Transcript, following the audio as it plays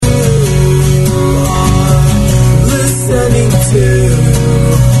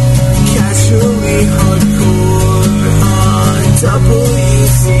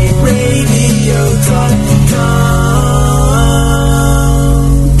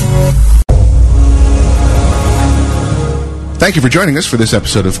Thank you for joining us for this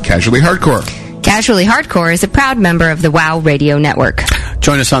episode of Casually Hardcore. Casually Hardcore is a proud member of the WOW Radio Network.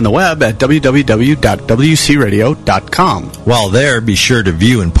 Join us on the web at www.wcradio.com. While there, be sure to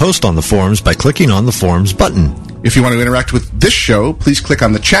view and post on the forums by clicking on the forums button. If you want to interact with this show, please click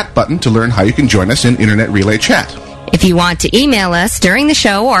on the chat button to learn how you can join us in Internet Relay Chat. If you want to email us during the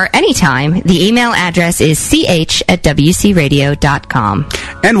show or anytime, the email address is ch@wcradio.com.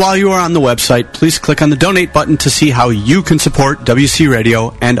 And while you are on the website, please click on the donate button to see how you can support WC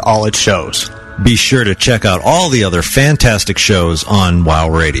Radio and all its shows. Be sure to check out all the other fantastic shows on WOW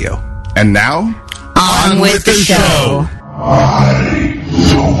Radio. And now, on with the show. I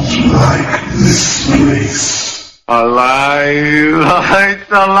don't like this place. Alive!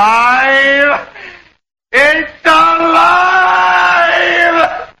 It's alive! It's alive!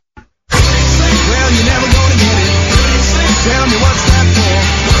 Well, you're never gonna get it. Tell me what's that for?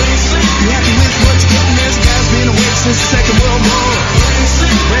 You happy with what you're getting? This guy's been awake since the Second World War.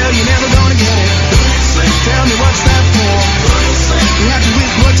 Well, you're never gonna get it. Tell me what's that for? You happy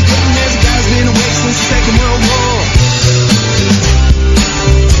with what you're getting? This guy's been awake since the Second World War.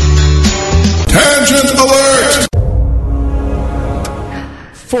 Tangent Alert!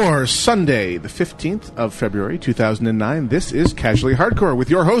 For Sunday, the 15th of February, 2009, this is Casually Hardcore with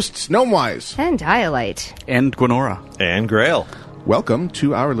your hosts, Gnomewise. And Dialite. And Gwenora. And Grail. Welcome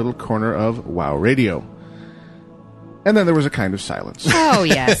to our little corner of WOW Radio. And then there was a kind of silence. Oh,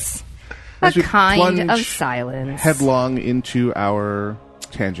 yes. A As we kind of plunge silence. Headlong into our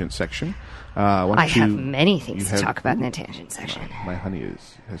tangent section. I have many things to talk about in the tangent section. My honey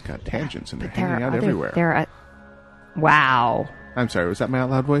has got tangents and they're But there hanging are out everywhere. Wow. I'm sorry, was that my out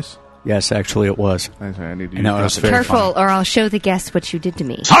loud voice? Yes, actually it was. I'm sorry, I need to I know, it was very Careful, funny. or I'll show the guests what you did to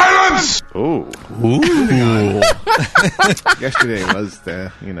me. Silence! Oh. Ooh. Yesterday was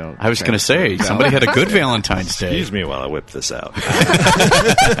the, I was going to say, somebody had a good Valentine's Day. Excuse me while I whip this out.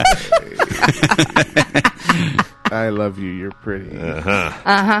 I love you, you're pretty.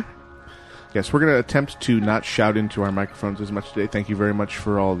 Uh-huh. Yes, we're going to attempt to not shout into our microphones as much today. Thank you very much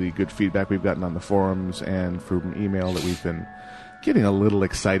for all the good feedback we've gotten on the forums and from email that we've been getting a little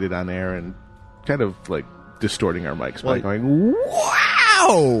excited on air and kind of like distorting our mics by going,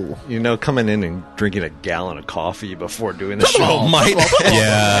 wow! Coming in and drinking a gallon of coffee before doing the show might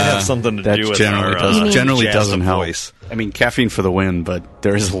have something to do with generally our generally jazz doesn't help. voice. I mean, caffeine for the win, but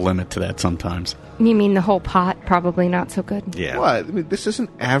there is a limit to that sometimes. You mean the whole pot? Probably not so good. Yeah. What? I mean, this is an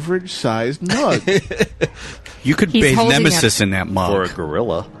average-sized mug. You could He's bathe holding Nemesis in that mug. Or a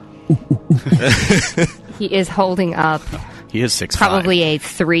gorilla. He is holding up He is 6'5". probably a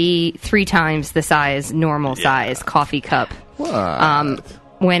three times the size, normal size coffee cup. What?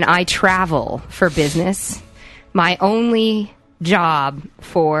 When I travel for business, my only job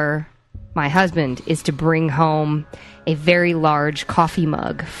for my husband is to bring home a very large coffee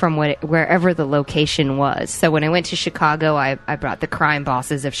mug from wherever the location was. So when I went to Chicago, I brought the Crime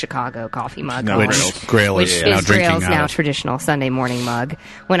Bosses of Chicago coffee mug home, Which Grail which is now is drinking Grail's out now of. traditional Sunday morning mug.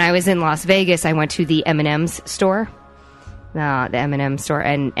 When I was in Las Vegas, I went to the M&M's store, the M&M store,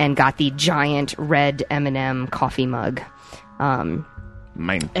 and got the giant red M&M coffee mug.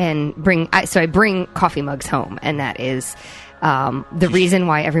 Mine. And I bring coffee mugs home, and that is the reason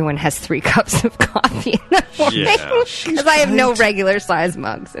why everyone has 3 cups of coffee in the morning. Yeah. Because I have no regular size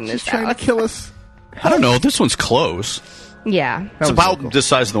mugs in this She's trying house. to kill us. I don't know. This one's close. Yeah, It's about the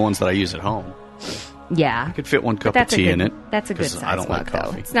size of the ones that I use at home. yeah. I could fit one cup of That's tea a in good, it. That's a good 'cause size I don't mug, like though.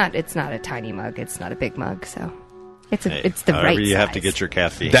 coffee. It's not a tiny mug. It's not a big mug, so it's Hey, it's the however right you have size. to get your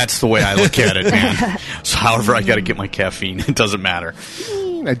caffeine. That's the way I look at it, man. So however I got to get my caffeine, it doesn't matter.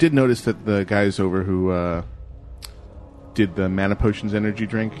 I did notice that the guys over who did the Mana Potions energy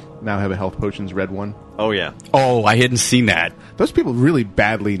drink now have a Health Potions red one. Oh, yeah. Oh, I hadn't seen that. Those people really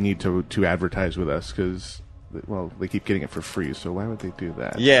badly need to advertise with us because, well, they keep getting it for free, so why would they do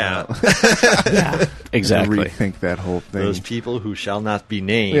that? Yeah. Exactly. Rethink that whole thing. Those people who shall not be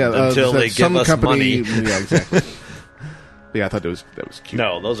named yeah, until they some give us company, money. Yeah, exactly. Yeah, I thought that was cute.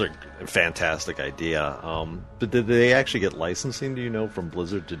 No, those are a fantastic idea. But did they actually get licensing, do you know, from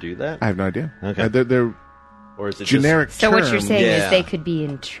Blizzard to do that? I have no idea. Okay. They're Or is it generic So what you're term. saying Yeah. is they could be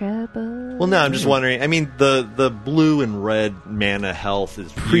in trouble. Well, no, I'm just wondering. I mean, the blue and red mana health is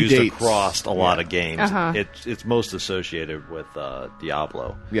used Predates. across a lot of games. Uh-huh. It's most associated with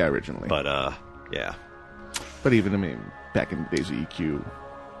Diablo. Yeah, originally. But, yeah. But even, I mean, back in the days of EQ,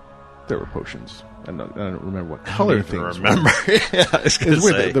 there were potions. I don't remember what color I don't even things remember. were. Yeah, I was going to It's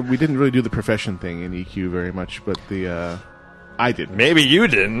weird say. that we didn't really do the profession thing in EQ very much, but the I didn't. Maybe you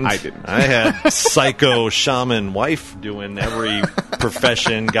didn't. I didn't. I had psycho shaman wife doing every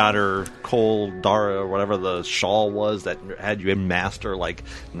profession, got her Kol Dara or whatever the shawl was that had you master like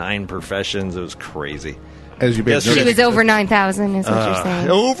 9 professions. It was crazy. As you may have She noticed, was over 9,000, is what you're saying.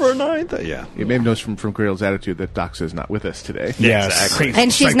 Over 9,000. Yeah. you may have noticed from Grail's attitude that Doxa is not with us today. Yes. Exactly.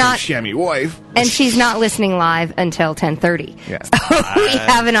 And she's Psycho not- Shammy wife. And she's not listening live until 10:30. Yeah. We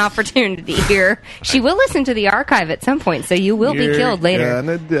have an opportunity here. She will listen to the archive at some point, so you will be killed later.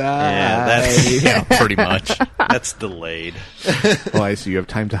 Gonna die. Yeah, that's Yeah, pretty much. that's delayed. Oh, I see. You have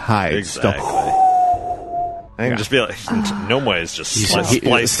time to hide. Exactly. Stuff. I can just feel like Nomai is just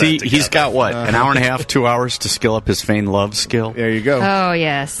splice See, that he's together. got what, an hour and a half, 2 hours to skill up his feigned love skill. There you go. Oh,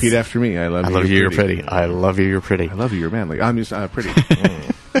 yes. Repeat after me. I love I you. love you, you're pretty. I love you, you're pretty. I love you. You're manly. I'm just pretty.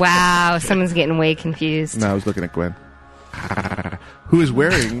 Wow, someone's getting way confused. No, I was looking at Gwen, who is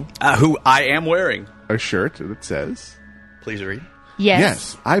wearing Who I am wearing. a shirt that says, Please read.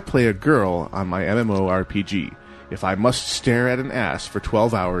 Yes, I play a girl on my MMORPG. If I must stare at an ass for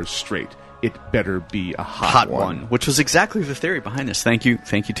 12 hours straight, it better be a hot one. Which was exactly the theory behind this. Thank you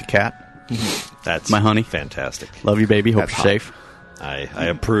to Kat. That's My honey. fantastic. Love you, baby. Hope That's you're hot. safe. I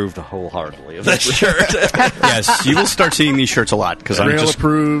approved wholeheartedly of that shirt. Yes, you will start seeing these shirts a lot because I'm Grail just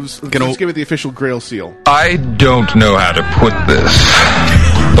approves. gonna- Let's give it the official Grail seal. I don't know how to put this,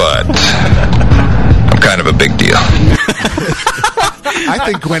 but I'm kind of a big deal. I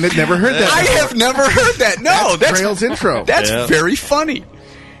think Gwen had never heard that. I before. have never heard that. No, that's Grail's intro. That's Yeah. very funny.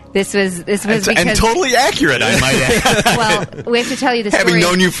 This was And, because and totally accurate, I might add. well, we have to tell you the story. Having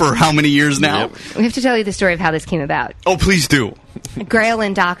known you for how many years now? We have to tell you the story of how this came about. Oh, please do. Grail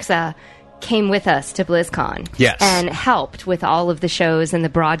and Doxa came with us to BlizzCon. Yes. And helped with all of the shows and the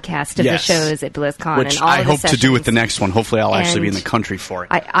broadcast of Yes. the shows at BlizzCon. Which and all I of the hope to do with the sessions. next one. Hopefully, I'll actually be in And the country for it.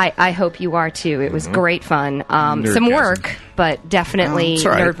 I hope you are too. It was great fun. Some Nerdgasm. work, but definitely it's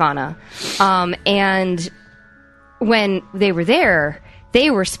all right. Nerdvana. And when they were there, they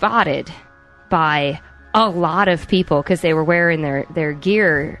were spotted by a lot of people because they were wearing their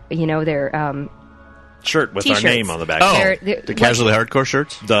gear, their Shirt with T-shirts. our name on the back. Oh, they're- the casually hardcore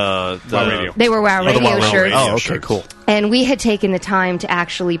shirts? The radio. they were WoW the Radio WoW shirts. Radio. Oh, okay, shirts. cool. And we had taken the time to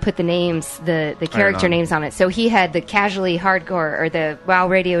actually put the names, the character on. names on it. So he had the casually hardcore or the WoW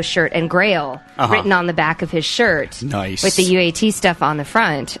Radio shirt and Grail written on the back of his shirt. Nice. With the UAT stuff on the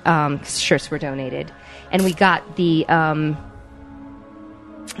front. 'Cause shirts were donated. And we got the...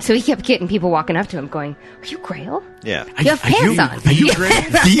 so he kept getting people walking up to him going, "Are you Grail? Yeah. You have pants on." Are you Grail?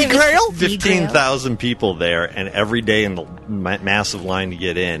 The Grail? The Grail. 15,000 people there, and every day in the massive line to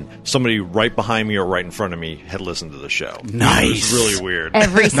get in, somebody right behind me or right in front of me had listened to the show. Nice. It was really weird.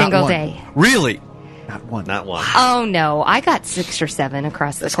 Every single one. day. Really? Not one. Oh, no. I got 6 or 7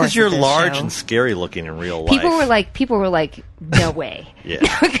 across the That's course because you're of this large show. and scary looking in real life. People were like, no way. Yeah.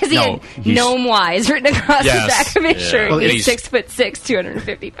 Because he No, had he's- Gnome Wise written across Yes. the back of his Yeah. shirt. Well, He's he's- 6'6",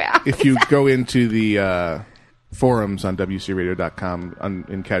 250 pounds. If you go into the forums on WCRadio.com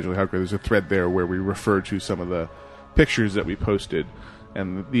in Casually Hardcore, there's a thread there where we refer to some of the pictures that we posted,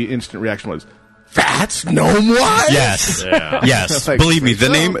 and the instant reaction was, "That's Gnome Wise?" Yes. Yeah. Yes. Like, Believe me, the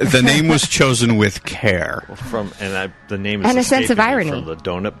so- name was chosen with care. The name is And a sense of escaping me, irony. from the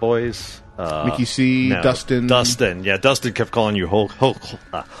Donut Boys. Mickey C, Dustin. Dustin. Yeah, Dustin kept calling you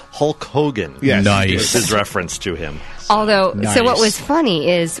Hulk Hogan. Yes. Nice. Was his reference to him. Although, so what Nice. was funny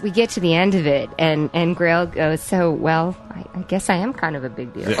is we get to the end of it, and Grail goes, "So, well, I guess I am kind of a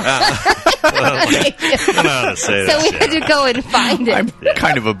big deal." I don't know how to say So we that. had to go and find it. I'm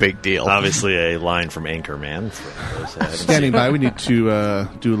kind of a big deal. Obviously, a line from Anchorman. For those who haven't Standing seen by, we need to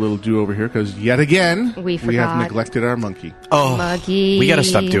do a little do-over here, because yet again, We have forgot. neglected our monkey. Oh, Muggy. we got to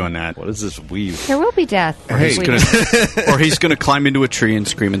stop doing that. What is this weave? There will be death. Hey. He's gonna, or he's going to climb into a tree and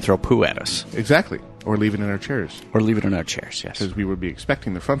scream and throw poo at us, Exactly. Or leave it in our chairs, or leave it in our chairs. Yes, because we would be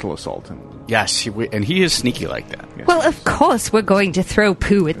expecting the frontal assault. And yes, and he is sneaky like that. Well, of course, we're going to throw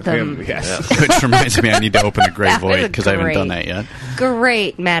poo at them. yes. Which reminds me, I need to open a Grey That was Void because I haven't great. done that yet.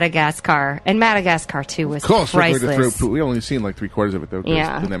 Great Madagascar. And Madagascar 2 was Of course, we're going priceless. to throw poo. We only seen like 3/4 of it, though, because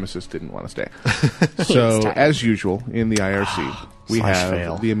Yeah. the Nemesis didn't want to stay. So, tired. as usual, in the IRC, we Slash have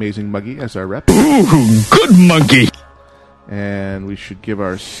fail. the amazing Muggy as our rep, Good monkey. and we should give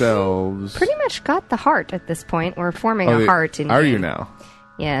ourselves... Pretty much got the heart at this point. We're forming a they- heart. In Are game. you now?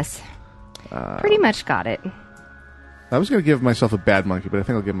 Yes. Pretty much got it. I was going to give myself a bad monkey, but I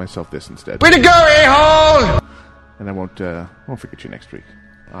think I'll give myself this instead. Way to go, a-hole! And I won't forget you next week.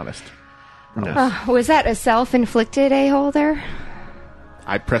 Honest. Was that a self-inflicted a-hole there?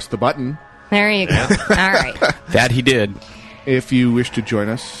 I pressed the button. There you go. All right. That he did. If you wish to join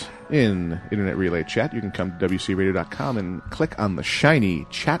us in Internet Relay Chat, you can come to WCRadio.com and click on the shiny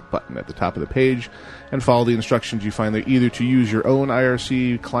chat button at the top of the page and follow the instructions you find there, either to use your own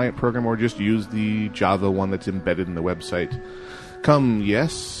IRC client program or just use the Java one that's embedded in the website. Come,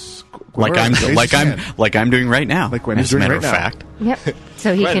 yes. Like I'm doing right now. Like Gwen is as a doing matter right of now. fact. Yep.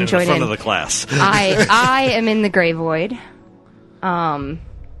 So he Right can in join the front in. of the class. I am in the Grey Void. I'm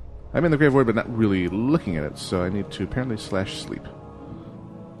in the Grey Void, but not really looking at it, so I need to apparently /sleep.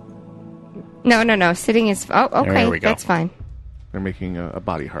 No. Sitting is. Oh, okay. There we go. That's fine. They're making a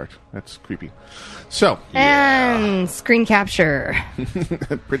body heart. That's creepy. So, And screen capture,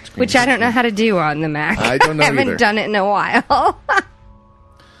 print screen. which I don't know how to do on the Mac. I don't know haven't either. done it in a while.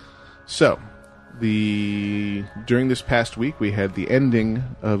 So, during this past week, we had the ending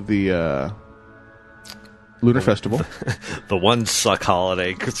of the Lunar Festival. The one suck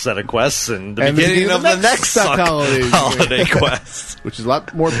holiday set of quests and the And the beginning of the next suck holiday holiday quest. Which is a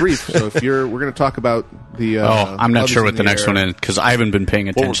lot more brief. So if we're going to talk about the. I'm not Love sure is what in the next Air. one is because I haven't been paying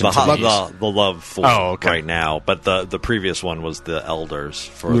What was attention the, to these. the love for right now? But the previous one was the elders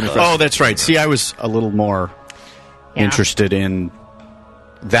for the, Oh, that's right. See, I was a little more Yeah. interested in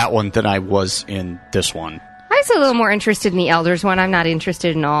that one than I was in this one. I was a little more interested in the Elders one. I'm not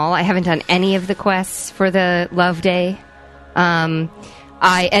interested in all. I haven't done any of the quests for the Love Day.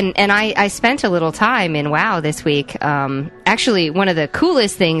 I spent a little time in WoW this week. Actually, one of the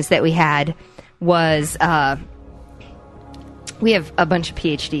coolest things that we had was we have a bunch of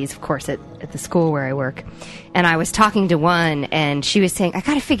PhDs, of course, at the school where I work. And I was talking to one, and she was saying, I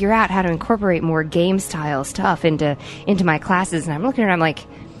got to figure out how to incorporate more game style stuff into my classes. And I'm looking at her, I'm like,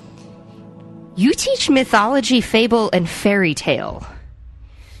 you teach mythology, fable, and fairy tale.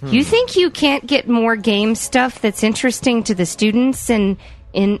 You think you can't get more game stuff that's interesting to the students and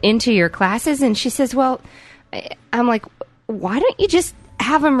into your classes? And she says, well, I'm like, why don't you just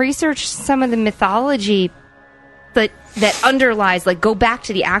have them research some of the mythology that underlies, like go back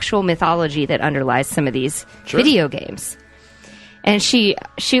to the actual mythology that underlies some of these video games? And she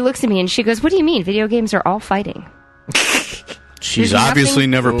looks at me and she goes, what do you mean? Video games are all fighting. She's There's obviously nothing-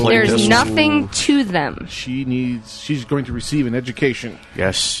 never played There's this one. nothing to them. She's going to receive an education.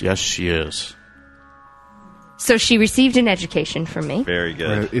 Yes, she is. So she received an education from me. Very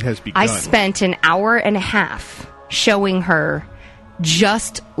good. It has begun. I spent an hour and a half showing her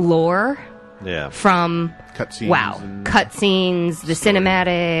just lore Yeah. from Cutscenes. cutscenes, the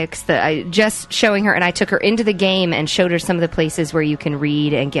cinematics, just showing her, and I took her into the game and showed her some of the places where you can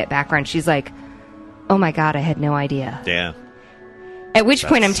read and get background. She's like, oh my God, I had no idea. Yeah. At which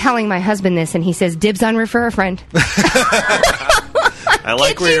point I'm telling my husband this, and he says, dibs on refer a friend. I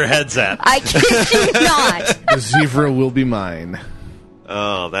like where your head's at. I kid you not. The Zevra will be mine.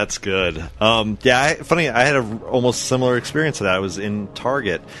 Oh, that's good. Funny, I had a almost similar experience to that. I was in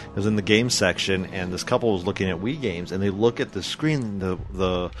Target. I was in the game section, and this couple was looking at Wii games, and they look at the screen. And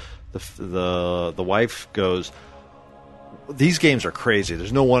the wife goes, "These games are crazy.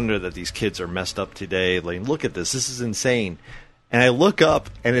 There's no wonder that these kids are messed up today. Like, look at this. This is insane." And I look up,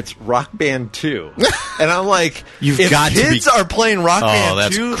 and it's Rock Band 2. And I'm like, You've if got to be- kids are playing Rock Band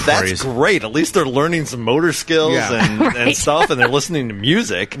that's 2, crazy. that's great. At least they're learning some motor skills Yeah. and stuff, and they're listening to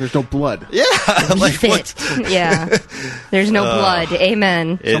music. There's no blood. Yeah. like, Fit. Yeah. There's no blood.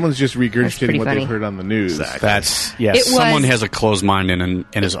 Amen. Someone's just That's regurgitating pretty what funny. they've heard on the news. That's yes. It was- Someone has a closed mind and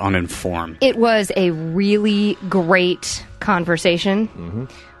is uninformed. It was a really great conversation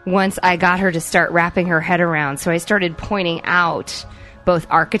once I got her to start wrapping her head around. So I started pointing out both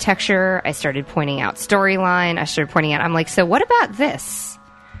architecture, I started pointing out storyline, I started pointing out, I'm like, so what about this?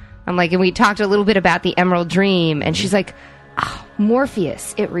 I'm like, and we talked a little bit about the Emerald Dream, and she's like, oh,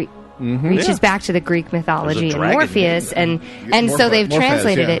 Morpheus. It reaches back to the Greek mythology and dragon Morpheus, and Morpheus, so they've Morpheus,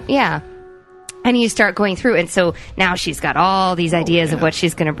 translated yeah. it. Yeah. And you start going through, and so now she's got all these ideas of what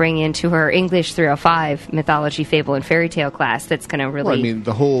she's going to bring into her English 305 mythology, fable, and fairy tale class. That's going to really, Well, I mean,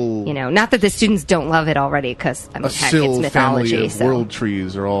 the whole not that the students don't love it already, because I mean, heck, it's Asyl mythology. family of So. world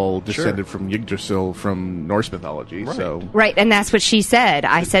trees are all descended from Yggdrasil from Norse mythology. So Right, and that's what she said.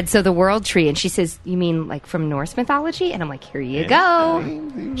 I said, so the world tree, and she says, you mean like from Norse mythology? And I'm like, here you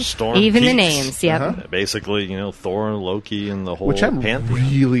go. Storm Even the Peaks. names, yep. Basically, Thor and Loki and the whole which I'm pantheon.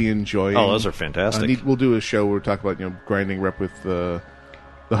 really enjoying. Oh, those are fantastic. We'll do a show where we talk about grinding rep with the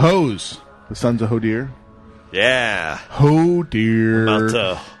Hoes, the Sons of Hodir. Yeah. Hodir. About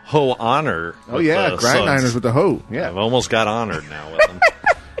to Ho honor. Oh with yeah, the grind Sons. liners with the Ho. Yeah. I've almost got honored now with them.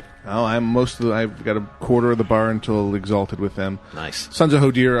 Oh, I've got a quarter of the bar until exalted with them. Nice. Sons of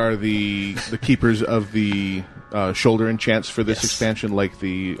Hodir are the keepers of the shoulder enchants for this expansion, like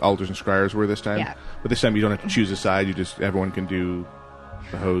the Alders and Scryers were this time. Yeah. But this time you don't have to choose a side. Everyone can do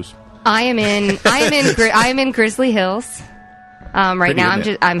the Hose. I am in Grizzly Hills. Right Pretty, now,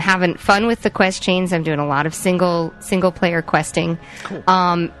 isn't it? I'm having fun with the quest chains. I'm doing a lot of single player questing. Cool.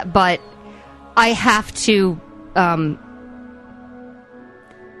 But I have to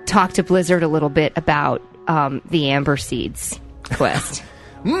talk to Blizzard a little bit about the Amber Seeds quest.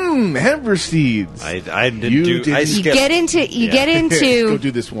 Amber Seeds. I didn't You do. I didn't- You skipped. get into Go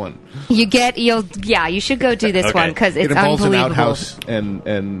do this one. you should go do this Okay. one because it's It involves an unbelievable. outhouse and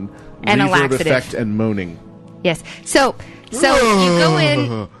And a reverb laxative. effect and moaning. Yes. So you go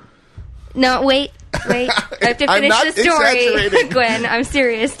in. No, wait. I have to I'm finish not the story, exaggerating. Gwen. I'm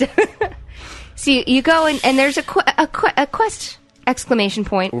serious. So you go in, and there's a quest exclamation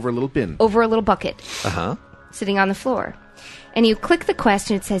point Over a little bin. over a little bucket Uh-huh. sitting on the floor, and you click the quest,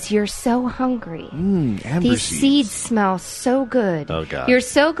 and it says, "You're so hungry. Amber These Seeds. seeds smell so good. Oh, God. You're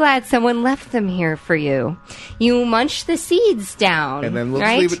so glad someone left them here for you. You munch the seeds down, And then we'll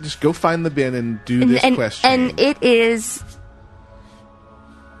right? just leave it. Just go find the bin and do this question. And it is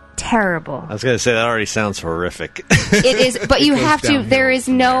terrible. I was going to say that already sounds horrific. It is, but you goes have to. downhill There is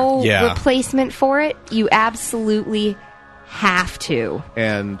from no there. Yeah. replacement for it. You absolutely have to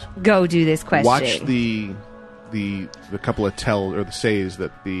And go do this question. watch the couple of tell or the says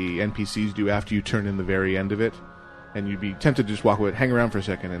that the NPCs do after you turn in the very end of it, and you'd be tempted to just walk away, hang around for a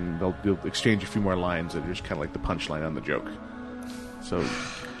second, and they'll exchange a few more lines that are just kind of like the punchline on the joke. So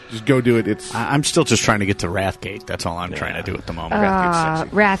just go do it. It's I'm still just trying to get to Wrathgate. That's all I'm trying to do at the moment. Wrathgate's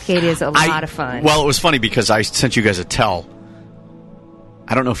sexy. Wrathgate is a lot of fun. Well, it was funny because I sent you guys a tell.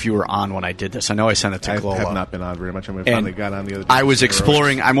 I don't know if you were on when I did this. I know I sent it to I Glola. have not been on very much. I And finally got on the other day. I was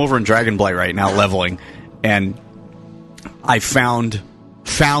exploring. I'm over in Dragonblight right now, leveling, and I found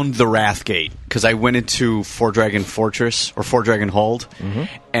the Wrathgate because I went into Four Dragon Fortress or Four Dragon Hold,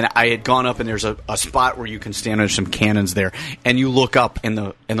 and I had gone up and there's a spot where you can stand under some cannons there, and you look up and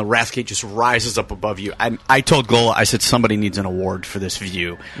the Wrathgate just rises up above you. And I told Glola, I said somebody needs an award for this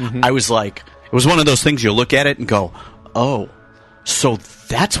view. I was like, it was one of those things you look at it and go, oh, so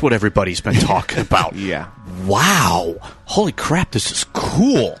that's what everybody's been talking about. Yeah. Wow. Holy crap, this is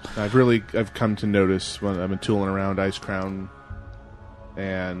cool. I've come to notice when I've been tooling around Ice Crown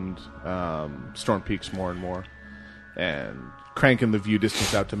and Storm Peaks more and more, and cranking the view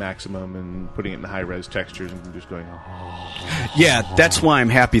distance out to maximum and putting it in high res textures and just going, oh. Yeah, that's why I'm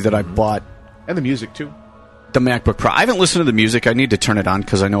happy that I bought And the music too. the MacBook Pro. I haven't listened to the music. I need to turn it on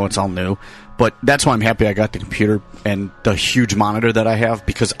because I know it's all new. But that's why I'm happy I got the computer and the huge monitor that I have,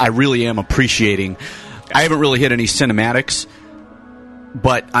 because I really am appreciating. I haven't really hit any cinematics,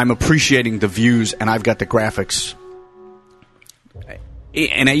 but I'm appreciating the views, and I've got the graphics.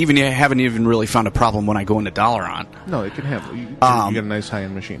 And I haven't even really found a problem when I go into Dalaran. No, it can handle. You got a nice high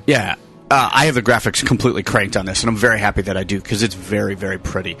end machine. Yeah. I have the graphics completely cranked on this, and I'm very happy that I do, because it's very, very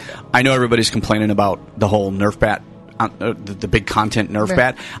pretty. I know everybody's complaining about the whole Nerf bat, the big content Nerf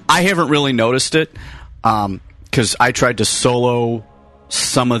bat. I haven't really noticed it, because I tried to solo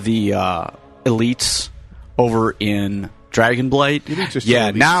some of the elites over in Dragonblight. Elites are still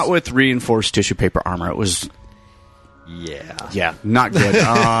Yeah, elites. not with reinforced tissue paper armor. It was, Yeah. not good. They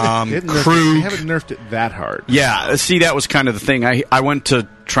haven't nerfed it that hard. Yeah, see, that was kind of the thing. I went to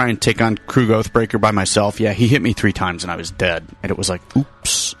try and take on Krug Oathbreaker by myself. Yeah, he hit me 3 times and I was dead. And it was like,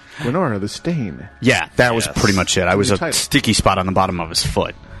 oops. Gwenora, the Stain. Yeah, that was Yes. pretty much it. I was New a title. sticky spot on the bottom of his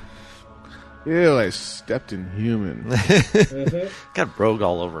foot. Ew, I stepped in human. Got rogue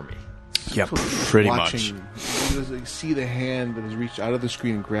all over me. Yeah, pretty much. Watching, you see the hand that has reached out of the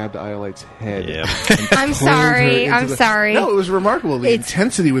screen and grabbed Iolite's head. Yep. I'm Pulled her sorry. into I'm the- sorry. No, it was remarkable. The It's-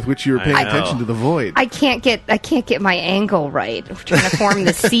 intensity with which you were paying I know. attention to the void. I can't get my angle right. We're trying to form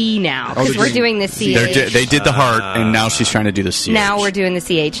the C now because they're we're doing doing the CH. They did the heart, and now she's trying to do the CH. Now we're doing the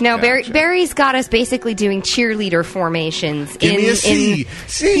CH. No, Gotcha. Barry's got us basically doing cheerleader formations. Give me a C.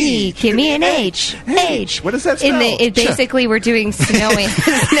 C. Give me an H. H. What does that In spell? basically, we're doing snow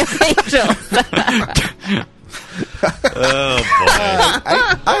angels.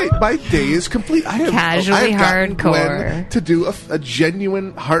 My day is complete. I have Casually I have gotten hardcore. Gwen to do a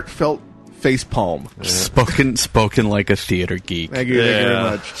genuine, heartfelt face palm. spoken like a theater geek. Thank you very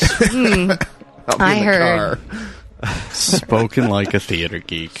much. I'll be I in the heard. car. Spoken like a theater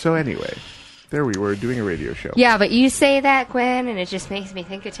geek. So anyway, there we were doing a radio show. Yeah, but you say that, Gwen, and it just makes me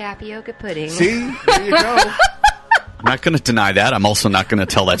think of tapioca pudding. See, there you go. I'm not going to deny that. I'm also not going to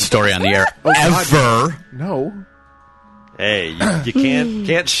tell that story on the air ever. No, Hey, you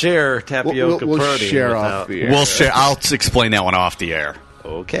can't share tapioca we'll pudding share without- off the air. We'll share. I'll explain that one off the air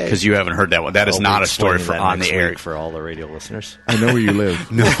Okay. because you haven't heard that one. That is I'll be not a story explaining for that on next the air. week for all the radio listeners. I know where you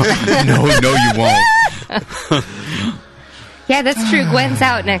live. No, you won't. Yeah, that's true. Gwen's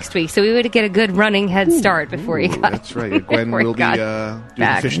out next week, so we would get a good running head start before he got. That's right. Gwen will be doing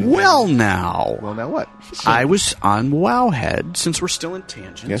the fishing. Well, now what? I was on Wowhead since we're still in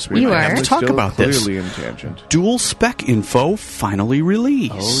tangent. Yes, You we are. have to talk still about this. Clearly in tangent. Dual spec info finally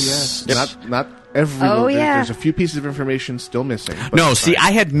released. Oh yes, not every. Oh, yeah. There's a few pieces of information still missing. but No, it's see, fine.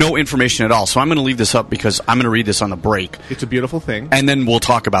 I had no information at all, so I'm going to leave this up because I'm going to read this on the break, It's a beautiful thing. and then we'll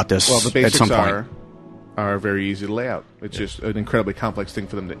talk about this Well, the at basics some point. are very easy to lay out. It's just an incredibly complex thing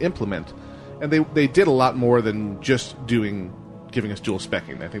for them to implement, and they did a lot more than just giving us dual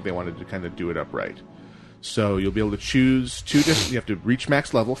specking. I think they wanted to kind of do it upright. So you'll be able to choose two different. You have to reach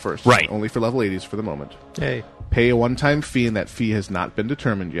max level first, Right. Only for level 80s for the moment. Hey, Pay a one-time fee, and that fee has not been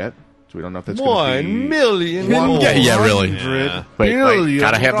determined yet. So we don't know if that's going to be $1 million. Yeah, really. Yeah. Wait, billion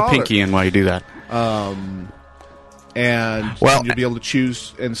gotta have the dollars. pinky in while you do that. And Well, you'll be able to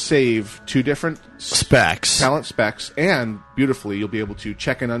choose and save two different Specs. talent specs, and beautifully, you'll be able to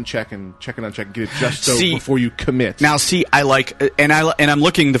check and uncheck and check and uncheck, and get it just so See, before you commit. Now, see, I like, and I'm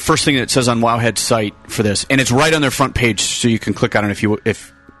looking. The first thing that it says on Wowhead's site for this, and it's right on their front page, so you can click on it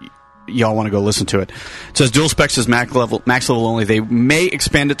if y'all want to go listen to it. It says dual specs is max level only. They may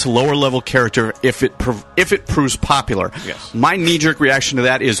expand it to lower level character if it proves popular. Yes. My knee jerk reaction to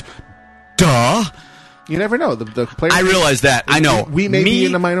that is, duh. You never know. The player. I realize that. I know. We may be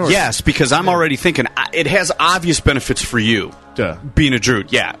in the minority. Yes, because I'm already thinking it has obvious benefits for you. Duh. Being a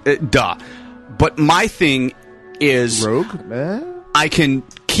druid, yeah, duh. But my thing is, Rogue. I can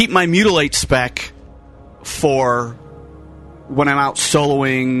keep my mutilate spec for when I'm out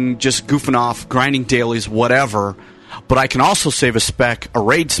soloing, just goofing off, grinding dailies, whatever. But I can also save a spec, a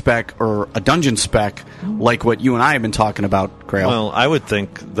raid spec, or a dungeon spec, like what you and I have been talking about, Grail. Well, I would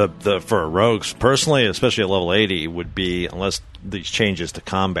think the for rogues personally, especially at level 80, would be, unless these changes to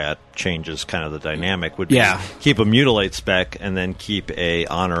combat changes kind of the dynamic, would be Yeah. keep a mutilate spec and then keep a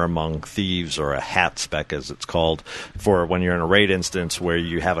honor among thieves, or a hat spec as it's called, for when you're in a raid instance where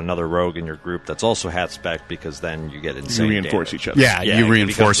you have another rogue in your group that's also hat spec, because then you get insane You reinforce damage. each other. yeah, yeah, you it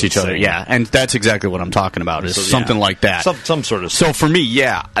reinforce becomes each other. insane. Yeah, and that's exactly what I'm talking about, is So, something yeah. like that. Some sort of So for me,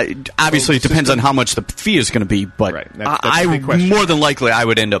 yeah, obviously it depends on how much the fee is going to be, but Right. That's I the big question. more than likely I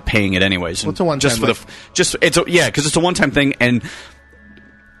would end up paying it anyways. Well, it's a one-time, just for the because it's a one-time thing, and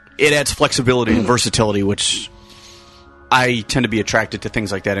it adds flexibility and versatility, which I tend to be attracted to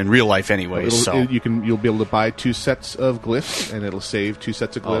things like that in real life anyways. So You'll be able to buy two sets of glyphs, and it'll save two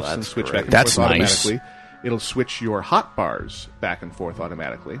sets of glyphs and that's switch great. back and That's forth nice. automatically. It'll switch your hot bars back and forth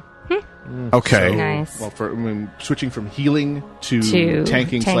automatically. okay, Nice. Well, switching from healing to To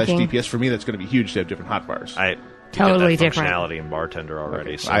tanking / tanking. DPS, for me, that's going to be huge to have different hot bars. I Totally get that different. functionality in Bartender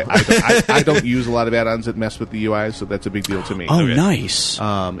already. So. I don't use a lot of add-ons that mess with the UI, so that's a big deal to me. oh nice.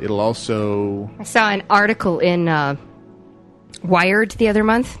 It'll also I saw an article in Wired the other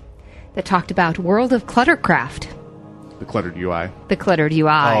month that talked about World of Cluttercraft, the cluttered UI. the cluttered UI. Oh,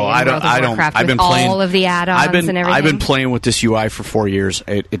 in I don't. World of I don't. Warcraft I've with been playing all of the add-ons I've been, and everything. I've been playing with this UI for 4 years.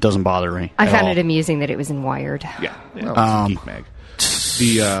 It doesn't bother me. I at found all. it amusing that it was in Wired. Yeah, well, it's a geek mag.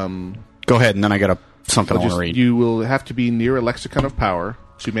 The Go ahead, and then I got something I want to read. you will have to be near a lexicon of power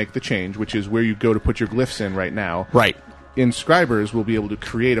to make the change, which is where you go to put your glyphs in right now. Right. Inscribers will be able to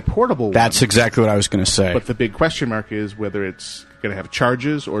create a portable That's one, exactly what I was going to say. but the big question mark is whether it's going to have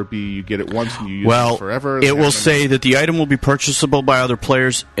charges or be you get it once and you use Well, it forever. it will say that the item will be purchasable by other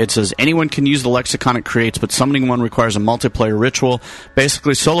players. It says anyone can use the lexicon it creates, but summoning one requires a multiplayer ritual.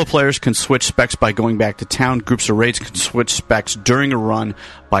 Basically, solo players can switch specs by going back to town. Groups or raids can switch specs during a run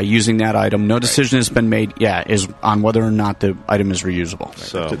by using that item. No decision has been made, is on whether or not the item is reusable.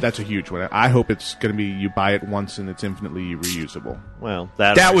 So, that's a huge one. I hope it's going to be you buy it once and it's infinitely reusable. well,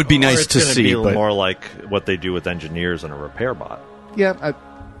 That would be or nice it's to gonna see, Be but- more like what they do with engineers and a repair bot. Yeah,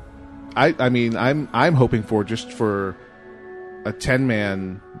 I mean, I'm hoping for just for a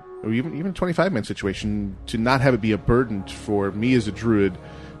 10-man or even 25-man situation to not have it be a burden for me as a druid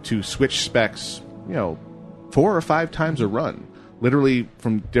to switch specs, 4 or 5 times a run. Literally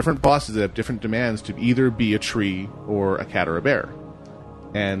from different bosses that have different demands to either be a tree or a cat or a bear.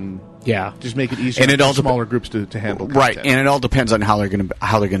 And Yeah. just make it easier And it for all smaller groups to handle Right, content. and it all depends on how they're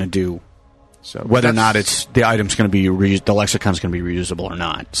going to do So whether or not that's- the item's going to be the lexicon's going to be reusable or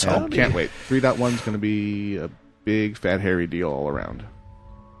not. So can't wait. 3.1 is going to be a big fat hairy deal all around.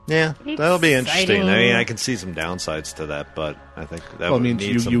 Yeah, that'll be interesting. I mean, Exciting. I can see some downsides to that, but I think that Well, would it means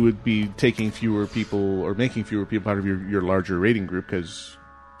need some... you would be taking fewer people or making fewer people part of your larger rating group because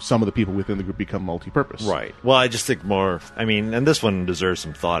some of the people within the group become multi-purpose. Right. Well, I just think more... I mean, and this one deserves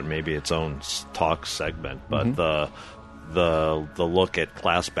some thought, maybe its own talk segment, but the look at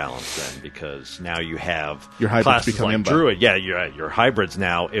class balance then, because now you have Your hybrids classes become like imba. Druid. Yeah, your hybrids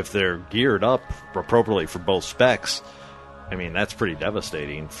now, if they're geared up appropriately for both specs, I mean, that's pretty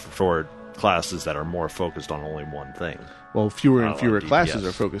devastating for classes that are more focused on only one thing. Well, fewer and Oh, fewer DPS. classes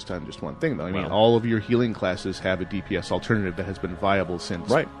are focused on just one thing, though. I mean, Well- all of your healing classes have a DPS alternative that has been viable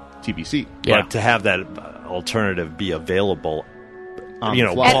since TBC. Yeah. But to have that alternative be available, On you the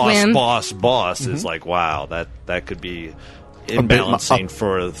know, fly. At whim. boss Mm-hmm. is like, wow, that could be bit imbalancing mu-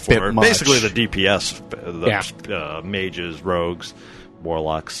 for bit much. basically the DPS, the mages, rogues,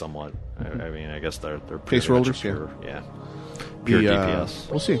 warlocks, somewhat. I mean, I guess they're Pace pretty much rollers, pure, pure The, DPS.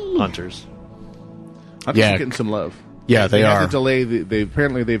 We'll see. Hunters. I'm Yeah. just getting some love. Yeah, they had are. to delay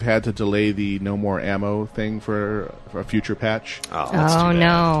they've had to delay the no more ammo thing for a future patch. That's too Oh bad.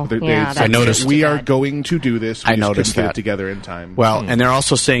 no! They Yeah, said, that's noticed- we too are bad. going to do this. We I just couldn't noticed get that. it together in time. Well, and they're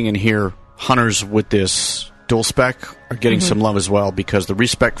also saying in here, hunters with this dual spec are getting some love as well because the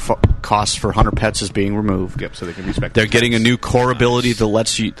respec costs for hunter pets is being removed. Yep, so they can respect. They're getting a new core ability that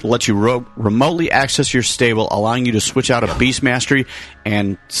lets you remotely access your stable, allowing you to switch out a beast mastery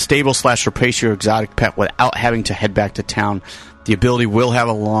and stable / replace your exotic pet without having to head back to town. The ability will have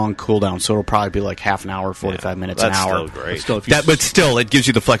a long cooldown, so it'll probably be like half an hour, 45 minutes, That's an hour. still great. Still, if you But still, it gives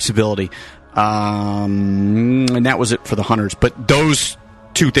you the flexibility. And that was it for the hunters. But those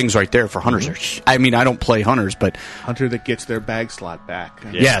two things right there for hunters are. I mean, I don't play hunters, but hunter that gets their bag slot back.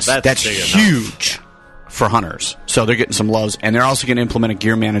 Yeah, yes, that's big enough. huge for hunters. So they're getting some loves, and they're also going to implement a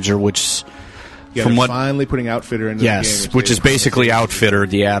gear manager, which Yeah, from they're what finally putting Outfitter into the game. which is basically Outfitter,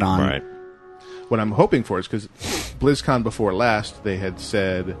 the add-on. Right. What I'm hoping for is because BlizzCon before last, they had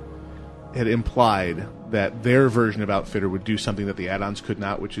implied that their version of Outfitter would do something that the add-ons could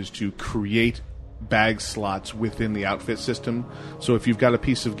not, which is to create bag slots within the outfit system. So if you've got a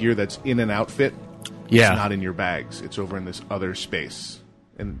piece of gear that's in an outfit, Yeah. it's not in your bags. It's over in this other space.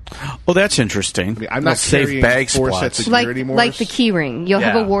 And Well, that's interesting. I mean, I'm They'll not save carrying bag 4 spots. sets of like gear anymore. like the key ring. You'll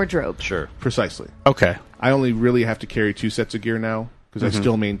have Yeah. a wardrobe. Sure. Precisely. Okay. I only really have to carry 2 sets of gear now because Mm-hmm. I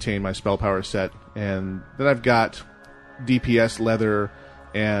still maintain my spell power set, and then I've got DPS leather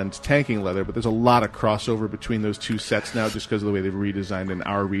and tanking leather, but there's a lot of crossover between those 2 sets now just because of the way they've redesigned and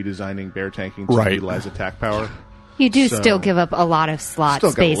are redesigning bear tanking to Right. utilize attack power. You do So- still give up a lot of slot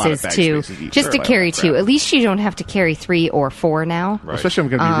Still got a lot of spaces bag too, spaces each. just to Sure. carry Crap. 2. At least you don't have to carry 3 or 4 now. Right. Especially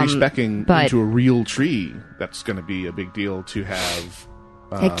if I'm going to be respecing but- into a real tree. That's going to be a big deal to have.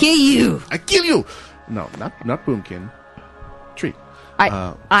 I kill you. I kill you! No, not Boomkin. Tree.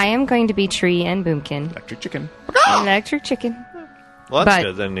 I am going to be Tree and Boomkin. Electric chicken. Electric chicken. Well, that's But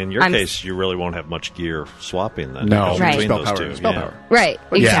good. Then in your I'm- case, you really won't have much gear swapping then. No. Right. Between Spell those power. two. Spell yeah. power. Right,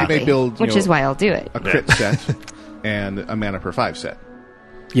 But you exactly. may build, which is why I'll do it. A crit set and a mana per 5 set.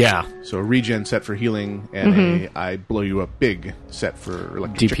 Yeah. So a regen set for healing and Mm-hmm. a I blow you up big set for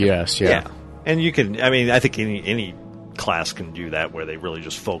electric chicken. DPS, yeah. Yeah. And you can, I mean, I think any class can do that where they really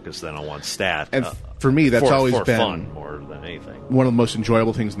just focus then on one stat. And for me, that's always for been fun more than anything. one of the most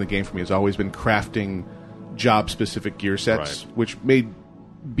enjoyable things in the game for me has always been crafting job-specific gear sets, Right. which may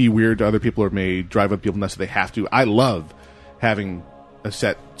be weird to other people or may drive up people nuts that they have to. I love having a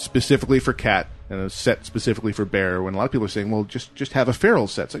set specifically for cat and a set specifically for bear when a lot of people are saying, well, just have a feral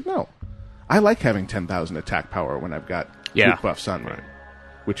set. It's like, no. I like having 10,000 attack power when I've got Yeah. loot buffs on me,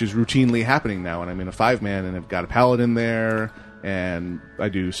 which is routinely happening now. And I'm in a 5-man and I've got a paladin there and I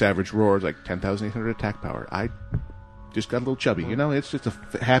do Savage Roars, like 10,800 attack power. I just got a little chubby, you know? It's just a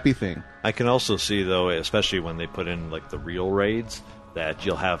happy thing. I can also see, though, especially when they put in like the real raids, that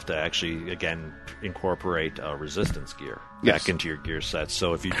you'll have to actually, again, incorporate resistance gear Yes. back into your gear set.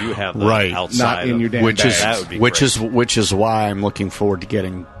 So if you do have the Right. outside Not in of, your damn Which bag. is that would be which great. is why I'm looking forward to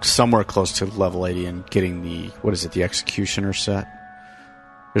getting somewhere close to level 80 and getting the the executioner set.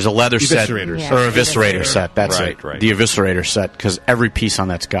 There's a leather set Eviscerator set. or Yeah. eviscerator set. That's Right, it. right. The eviscerator set because every piece on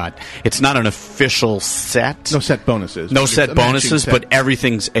that's got. It's not an official set. No set bonuses. No It's set a matching bonuses, set. but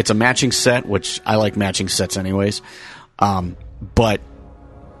it's a matching set, which I like matching sets anyways. But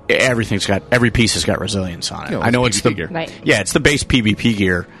every piece has got resilience on it. You know, I know it's it's the PvP gear. Right. yeah, it's the base PvP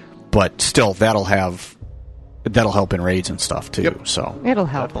gear, but still that'll help in raids and stuff too. Yep. So It'll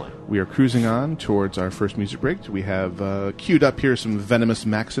help. We are cruising on towards our first music break. We have queued up here some Venomous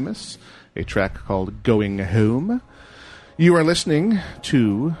Maximus, a track called Going Home. You are listening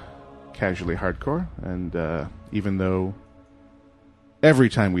to Casually Hardcore, and even though every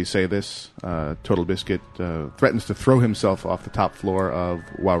time we say this, Total Biscuit threatens to throw himself off the top floor of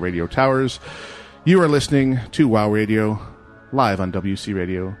WoW Radio Towers, you are listening to WoW Radio live on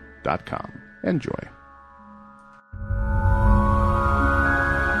WCRadio.com. Enjoy.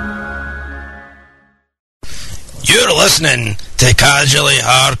 You're listening to Casually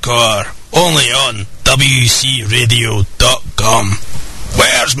Hardcore, only on WCRadio.com.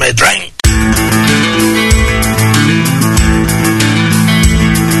 Where's my drink?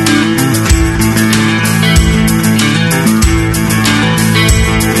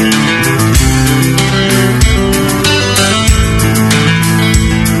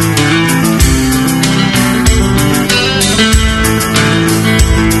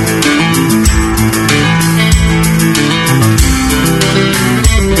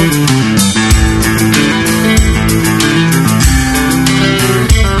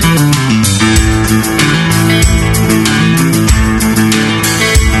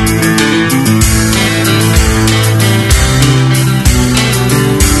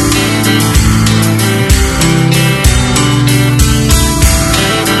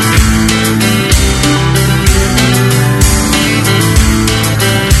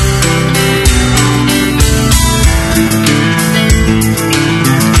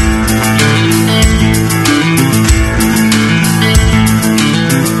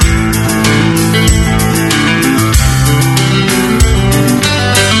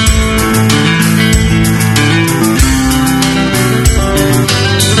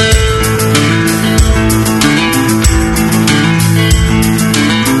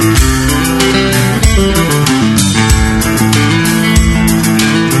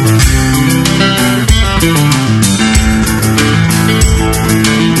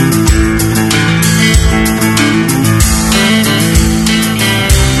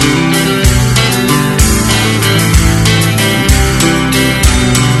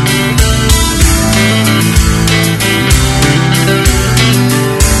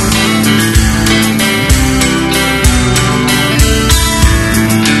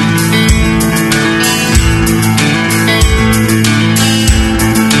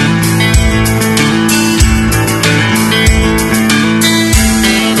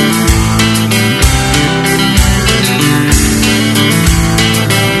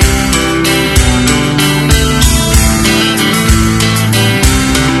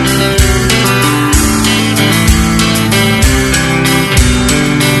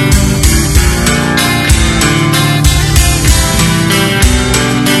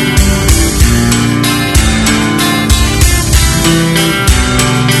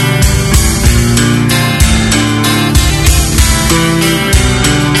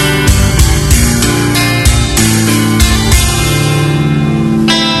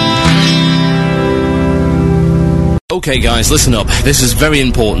 Okay guys, listen up. This is very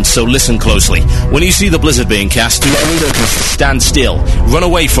important, so listen closely. When you see the blizzard being cast, do everything stand still. Run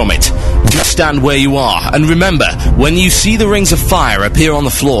away from it. Just stand where you are. And remember, when you see the rings of fire appear on the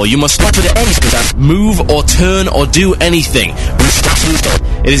floor, you must not move or turn or do anything.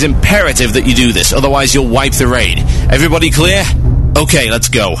 It is imperative that you do this, otherwise you'll wipe the raid. Everybody clear? Okay, let's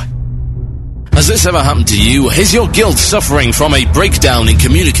go. Has this ever happened to you? Is your guild suffering from a breakdown in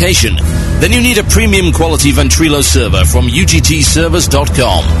communication? Then you need a premium quality Ventrilo server from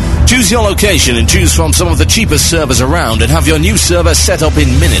UGTservers.com. Choose your location and choose from some of the cheapest servers around and have your new server set up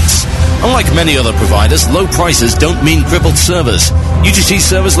in minutes. Unlike many other providers, low prices don't mean crippled servers. UGT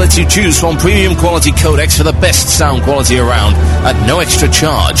Servers lets you choose from premium quality codecs for the best sound quality around at no extra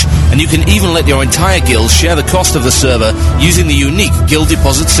charge. And you can even let your entire guild share the cost of the server using the unique guild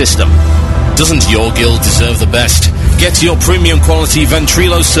deposit system. Doesn't your guild deserve the best? Get your premium quality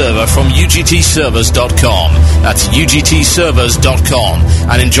Ventrilo server from UGTservers.com. That's UGTservers.com.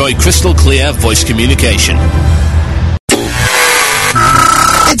 And enjoy crystal clear voice communication.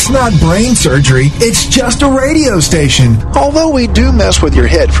 It's not brain surgery, it's just a radio station. Although we do mess with your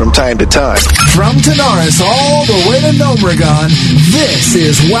head from time to time. From Tanaris all the way to Nomragon, this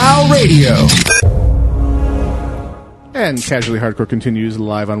is WOW Radio. And Casually Hardcore continues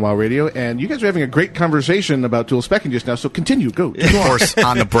live on WoW Radio, and you guys are having a great conversation about dual specking just now, so continue, go. Of course,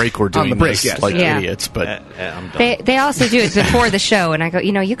 on the break we're doing on the break, this yes. like Yeah. idiots, but I'm done. They also do it before the show, and I go,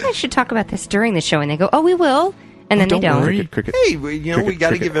 you guys should talk about this during the show, and they go, oh, we will, and then they don't. Cricket. Hey, we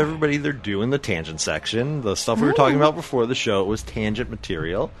got to give everybody their due in the tangent section. The stuff we were talking about before the show was tangent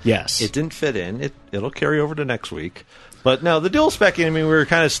material. Yes. It didn't fit in. It'll carry over to next week. But no, the dual specking, I mean, we were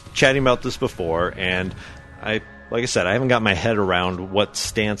kind of chatting about this before, and like I said, I haven't got my head around what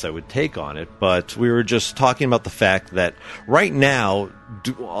stance I would take on it, but we were just talking about the fact that right now,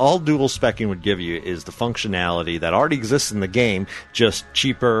 all dual specking would give you is the functionality that already exists in the game, just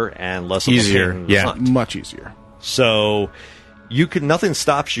cheaper and less Easier, of a pain in the yeah. hunt. Much easier. So nothing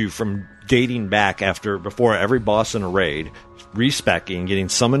stops you from dating back before every boss in a raid, respecking, getting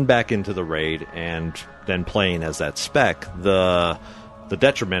summoned back into the raid, and then playing as that spec. The The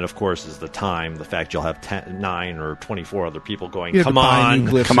detriment, of course, is the time. The fact you'll have 9 or 24 other people going, You have come to buy new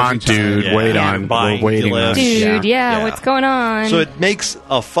on, glyphs Come on, every time. dude. Wait on. buying We're waiting on. glyphs. Dude, Yeah. what's going on? So it makes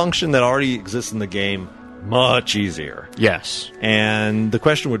a function that already exists in the game much easier. Yes. And the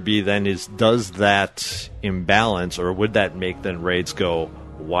question would be then is, does that imbalance, or would that make then raids go,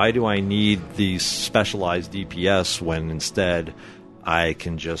 why do I need these specialized DPS when instead I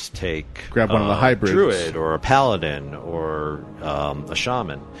can just take Grab one of the hybrids. druid or a paladin or a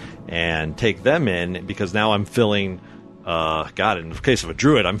shaman and take them in, because now I'm filling in the case of a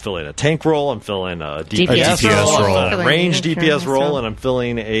druid, I'm filling a tank role, I'm filling a DPS role, role. I'm filling a ranged Filling DPS a role, role. and I'm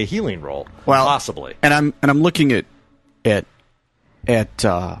filling a healing role, Well, possibly. And I'm looking at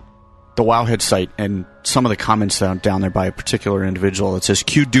the Wowhead site and some of the comments down there by a particular individual that says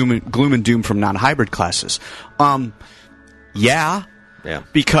gloom and doom from non-hybrid classes. Yeah.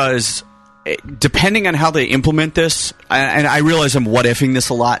 Because depending on how they implement this, and I realize I'm what-ifing this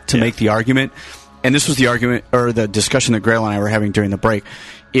a lot to make the argument, and this was the argument or the discussion that Grail and I were having during the break,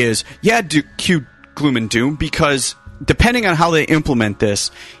 is Q gloom and doom, because depending on how they implement this,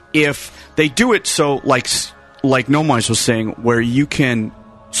 if they do it so like Nomise was saying, where you can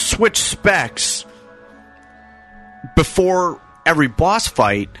switch specs before every boss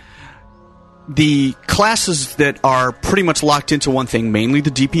fight, the classes that are pretty much locked into one thing, mainly the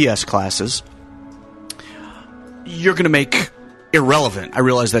DPS classes, you're going to make irrelevant. I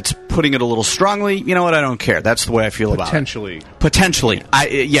realize that's putting it a little strongly. You know what? I don't care. That's the way I feel about it. Potentially.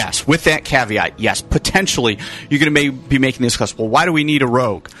 Yes, with that caveat, yes. Potentially, you're going to be making this class. Well, why do we need a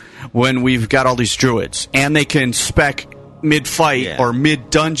rogue when we've got all these druids? And they can spec mid-fight or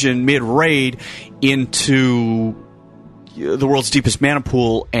mid-dungeon, mid-raid into the world's deepest mana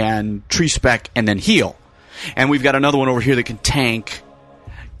pool and tree spec and then heal. And we've got another one over here that can tank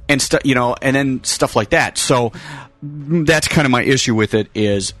and and then stuff like that. So that's kind of my issue with it.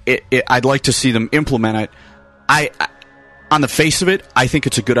 Is I'd like to see them implement it. I on the face of it, I think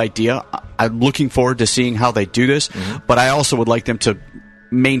it's a good idea. I'm looking forward to seeing how they do this, but I also would like them to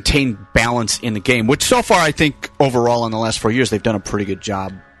maintain balance in the game, which so far I think overall in the last 4 years they've done a pretty good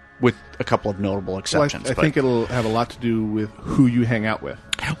job, with a couple of notable exceptions. Well, I think it'll have a lot to do with who you hang out with.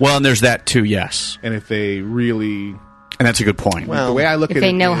 Well, and there's that too, yes. And if they really... And that's a good point. Well, the way I look at it, if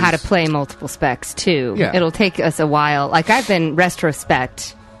they know how to play multiple specs too, Yeah. it'll take us a while. Like I've been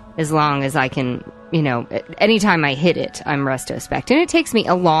retrospect as long as I can, anytime I hit it, I'm retrospect. And it takes me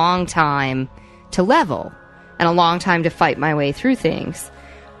a long time to level and a long time to fight my way through things.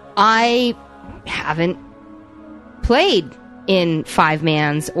 I haven't played in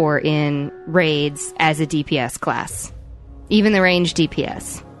 5-mans or in raids as a DPS class. Even the ranged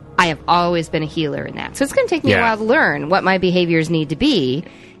DPS. I have always been a healer in that. So it's going to take me a while to learn what my behaviors need to be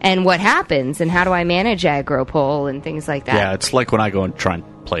and what happens and how do I manage aggro pull and things like that. Yeah, it's like when I go and try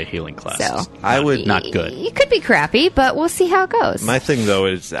and play a healing class. So, not good. It could be crappy, but we'll see how it goes. My thing, though,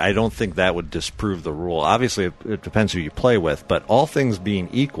 is I don't think that would disprove the rule. Obviously, it depends who you play with, but all things being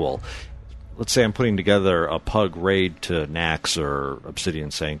equal, let's say I'm putting together a Pug raid to Nax or Obsidian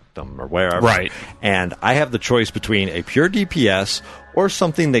Sanctum or wherever, right? And I have the choice between a pure DPS or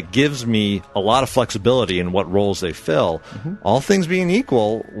something that gives me a lot of flexibility in what roles they fill. All things being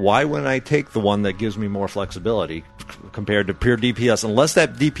equal, why wouldn't I take the one that gives me more flexibility compared to pure DPS? Unless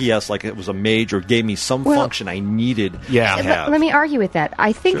that DPS, like it was a mage or gave me some function I needed to have. Let me argue with that.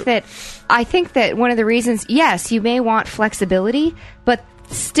 I think that one of the reasons, yes, you may want flexibility, but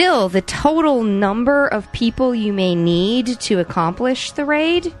still, the total number of people you may need to accomplish the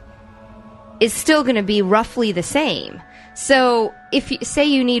raid is still going to be roughly the same. So, if you say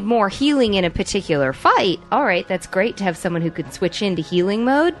you need more healing in a particular fight, all right, that's great to have someone who can switch into healing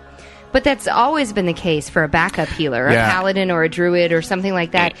mode. But that's always been the case for a backup healer, a paladin or a druid or something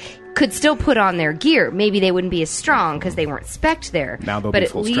like that. Could still put on their gear. Maybe they wouldn't be as strong because they weren't spec'd there. Now they'll but be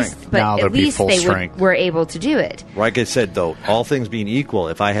at full least, strength. But Now they'll at be least full they strength. were able to do it. Like I said, though, all things being equal,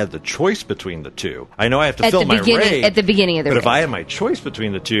 if I had the choice between the two, I know I have to fill my raid. At the beginning of the But raid. if I had my choice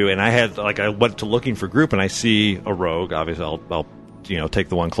between the two, and I went to looking for group, and I see a rogue, obviously I'll take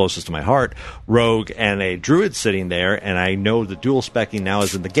the one closest to my heart, rogue and a druid sitting there, and I know the dual specking now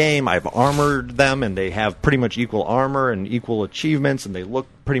is in the game. I've armored them, and they have pretty much equal armor and equal achievements, and they look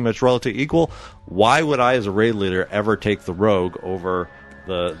pretty much relatively equal. Why would I, as a raid leader, ever take the rogue over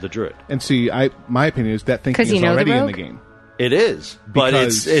the druid? And see, my opinion is that thinking 'Cause you is know the already in rogue? the game. It is, but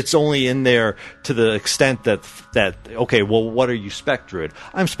Because- it's only in there to the extent that okay, well, what are you spec druid?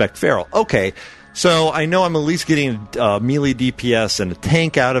 I'm spec feral. Okay, So I know I'm at least getting melee DPS and a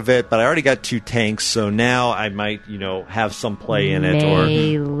tank out of it, but I already got 2 tanks, so now I might, have some play in it or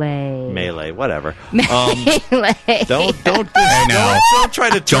melee, whatever. Melee. Don't try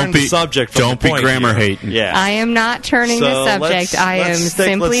to turn the subject. Don't be grammar hating. Yeah, I am not turning the subject. I am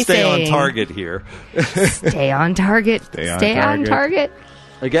simply stay saying, on target here. Stay on target. Stay on target.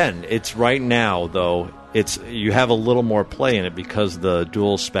 Again, it's right now though. You have a little more play in it because the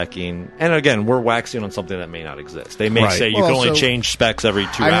dual specking, and again, we're waxing on something that may not exist. They may say you can only change specs every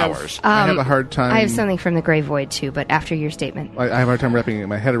 2 hours. I have a hard time. I have something from the Grey Void too, but after your statement, I have a hard time wrapping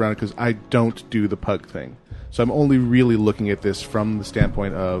my head around it because I don't do the pug thing. So I'm only really looking at this from the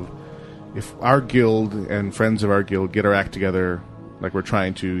standpoint of if our guild and friends of our guild get our act together, like we're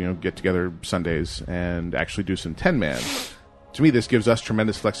trying to, get together Sundays and actually do some 10-man. To me, this gives us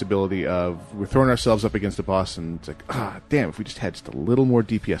tremendous flexibility of we're throwing ourselves up against a boss, and it's like, damn, if we just had just a little more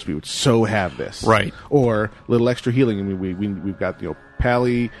DPS, we would so have this. Right. Or a little extra healing. I mean, we've got,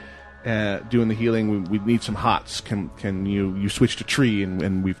 Pally doing the healing. We need some hots. Can you switch to tree,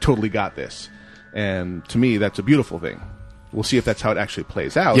 and we've totally got this. And to me, that's a beautiful thing. We'll see if that's how it actually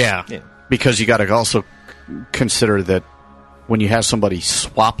plays out. Yeah. Because you got to also consider that when you have somebody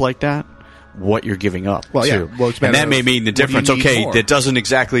swap like that, what you're giving up. Well, too. yeah. Well, it's and that may mean the difference. Okay, more? That doesn't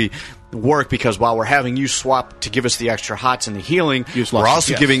exactly work because while we're having you swap to give us the extra hots and the healing, we're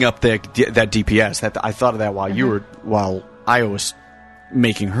also giving up that DPS. That I thought of that while I was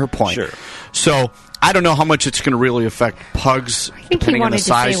making her point. Sure. So I don't know how much it's going to really affect pugs. I think he wanted to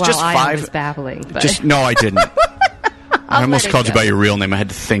say while I was babbling. But. No, I didn't. I almost called you by your real name. I had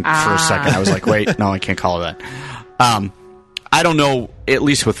to think for a second. I was like, wait, no, I can't call her that. I don't know, at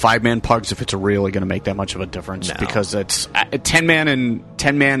least with 5-man pugs, if it's really going to make that much of a difference because it's 10-man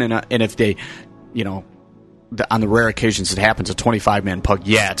and if they, on the rare occasions it happens, a 25-man pug,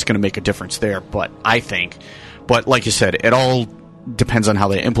 it's going to make a difference there. But like you said, it all depends on how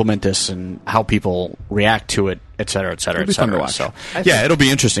they implement this and how people react to it, et cetera, et cetera, et cetera. So, it'll be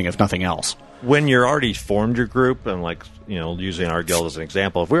interesting if nothing else. When you're already formed your group, and using our guild as an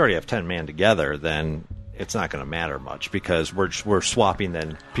example, if we already have 10 man together, then it's not going to matter much because we're swapping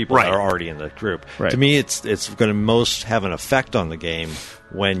then people that are already in the group. Right. To me, it's going to most have an effect on the game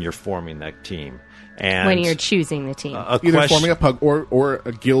when you're forming that team. And when you're choosing the team. Either forming a pug or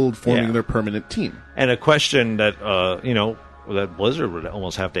a guild forming their permanent team. And a question that, that Blizzard would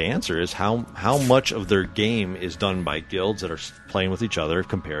almost have to answer is how much of their game is done by guilds that are playing with each other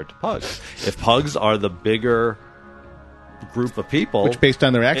compared to pugs. If pugs are the bigger group of people, which based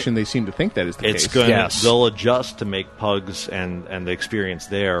on their action they seem to think that is the case. They'll adjust to make pugs and the experience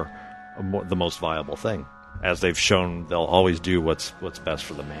there the most viable thing. As they've shown, they'll always do what's best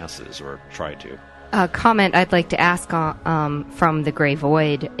for the masses, or try to. A comment I'd like to ask from the Grey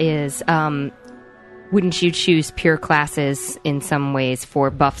Void is, wouldn't you choose pure classes in some ways for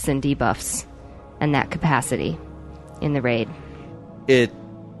buffs and debuffs and that capacity in the raid? It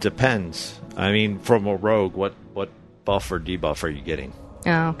depends. I mean, from a rogue, what buff or debuff are you getting?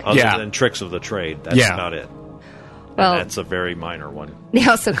 Oh, okay. Other than tricks of the trade, that's about it. Well, and that's a very minor one. They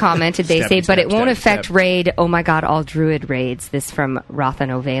also commented, they say, but it won't affect raid, oh my god, all druid raids. This from Rothan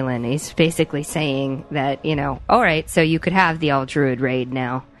O'Valen. He's basically saying that, all right, so you could have the all druid raid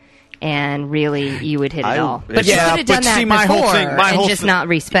now. And really, you would hit it all. But you would have done that before and just not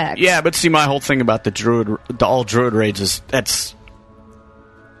respect. Yeah, but see, my whole thing about the all druid raids is that's,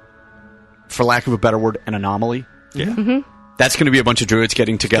 for lack of a better word, an anomaly. Yeah. Mm-hmm. That's going to be a bunch of druids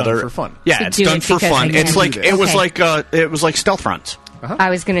getting together for fun. Yeah, it's done for fun. It's like it was like stealth runs. Uh-huh. I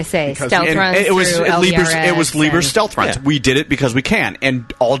was going to say stealth runs. It was Lieber's stealth runs. Yeah. We did it because we can,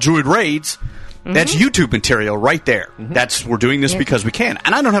 and all druid raids. Mm-hmm. That's YouTube material right there. Mm-hmm. We're doing this because we can,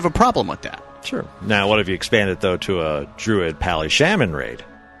 and I don't have a problem with that. Sure. Now, what if you expand it though to a druid pally shaman raid?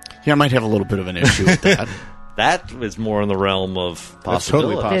 Yeah, I might have a little bit of an issue with that. That is more in the realm of possibility.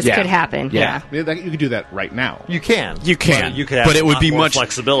 Totally possible. This could happen. Yeah. You could do that right now. You can. You can. But you could have it would be more much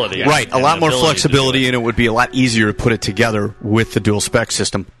flexibility. Right. A lot more flexibility, and it would be a lot easier to put it together with the dual spec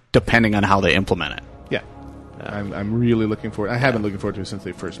system, depending on how they implement it. Yeah. I'm really looking forward. I have been looking forward to it since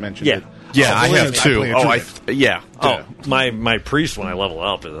they first mentioned it. Yeah, I have too. My priest when I level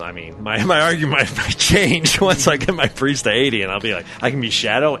up is. I mean, my argument might change once I get my priest to 80, and I'll be like, I can be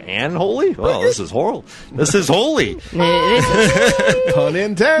shadow and holy. Well, this is horrible. This is holy. Pun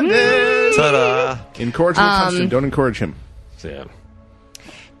intended. Ta-da! Encourage the Thompson. Don't encourage him.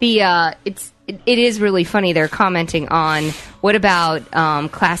 Yeah. It is really funny. They're commenting on what about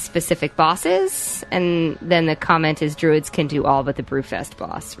class-specific bosses, and then the comment is druids can do all but the Brewfest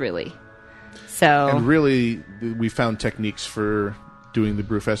boss, really. So and really, we found techniques for doing the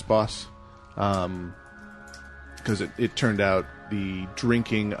Brewfest boss. because it turned out the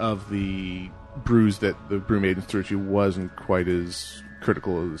drinking of the brews that the brew maidens threw at you wasn't quite as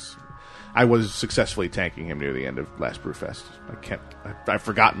critical as I was successfully tanking him near the end of last Brewfest. I've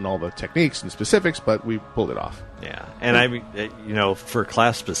forgotten all the techniques and specifics, but we pulled it off. Yeah, and for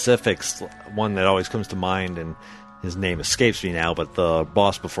class specifics, one that always comes to mind, and his name escapes me now, but the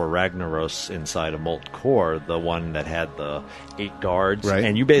boss before Ragnaros inside of Molten Core, the one that had the 8 guards, right.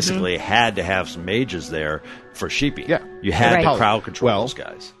 And you basically had to have some mages there for Sheepy. Yeah. You had Right. to crowd control those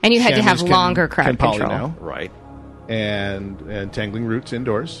guys. And you had to have Shamus longer can crowd poly control. now, Right. and Tangling Roots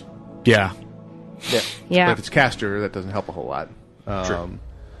indoors. Yeah. Yeah. But if it's caster, that doesn't help a whole lot. True.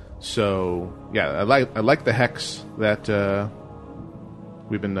 So yeah, I like the hex that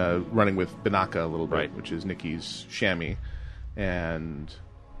we've been running with Binaka a little bit, Right. which is Nikki's chamois, and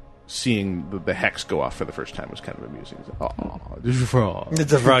seeing the hex go off for the first time was kind of amusing. Oh, there's a frog.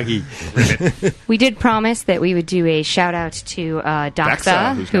 It's a froggy. We did promise that we would do a shout out to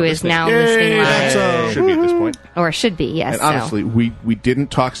Daxa, who's who is now Yay, listening live. Daxa. Should be at this point. Or should be, yes. And honestly, we didn't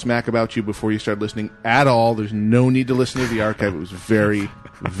talk smack about you before you started listening at all. There's no need to listen to the archive. It was very,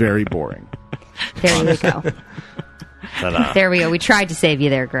 very boring. There you go. Ta-da. There we go. We tried to save you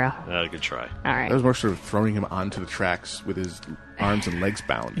there, girl. Good try. All right. That was more sort of throwing him onto the tracks with his arms and legs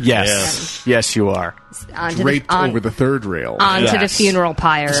bound. Yes. Yes, you are. Onto Draped over the third rail. onto the funeral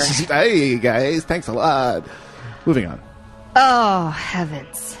pyre. Hey, guys. Thanks a lot. Moving on. Oh,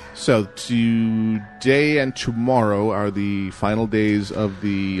 heavens. So today and tomorrow are the final days of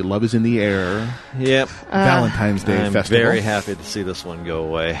the Love is in the Air Yep. Valentine's Day I'm Festival. very happy to see this one go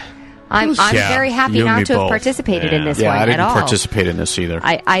away. I'm Yeah, very happy you and me not to have both. participated in this Yeah, one I didn't at all. participate in this either.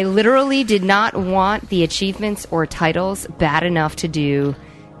 I literally did not want the achievements or titles bad enough to do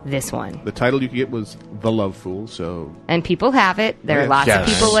this one. The title you could get was The Love Fool, so And people have it. There are Yeah. lots of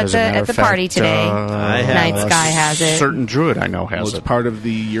Yes. people As a matter at the of party fact, today. I have Night a Sky has it. Certain druid I know well, has it's it. part of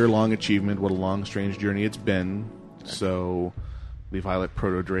the year-long achievement. What a long, strange journey it's been. So the Violet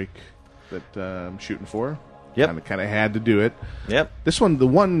Proto Drake that I'm shooting for. Yep. Kind of had to do it. Yep. This one,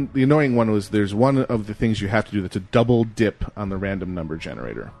 the annoying one was there's one of the things you have to do that's a double dip on the random number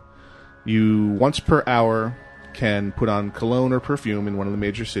generator. You, once per hour, can put on cologne or perfume in one of the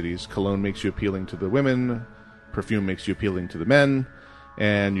major cities. Cologne makes you appealing to the women. Perfume makes you appealing to the men.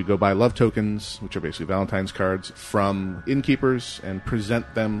 And you go buy love tokens, which are basically Valentine's cards, from innkeepers and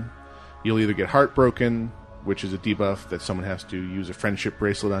present them. You'll either get heartbroken, which is a debuff that someone has to use a friendship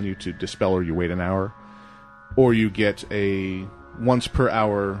bracelet on you to dispel, or you wait an hour. Or you get a once per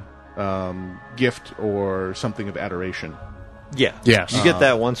hour gift or something of adoration. Yeah. Yes. You get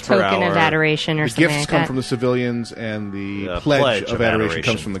that once per hour. Token of adoration or The something gifts like come that. from the civilians, and the The pledge of adoration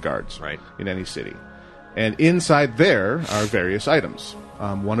comes from the guards in any city. And inside there are various items,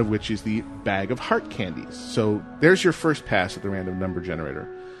 one of which is the bag of heart candies. So there's your first pass at the random number generator,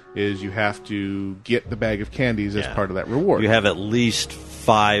 is you have to get the bag of candies as Yeah. part of that reward. You have at least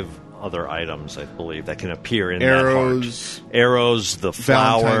 5 other items, I believe, that can appear in Arrows, that heart. Arrows, the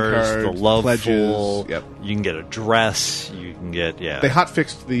Valentine flowers, cards, the love pledges, fool. yep. You can get a dress. You can get, They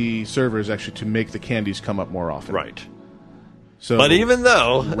hotfixed the servers actually to make the candies come up more often. Right. So, But even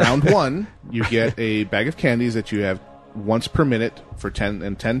though round 1, you get a bag of candies that you have once per minute for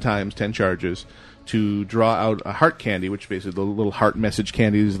 10 times, 10 charges, to draw out a heart candy, which basically the little heart message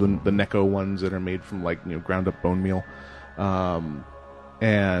candies, the Necco ones that are made from ground up bone meal,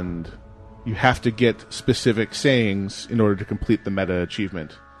 and you have to get specific sayings in order to complete the meta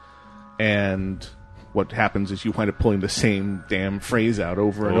achievement. And what happens is you wind up pulling the same damn phrase out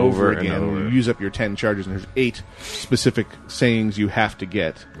over and over again. You use up your 10 charges, and there's 8 specific sayings you have to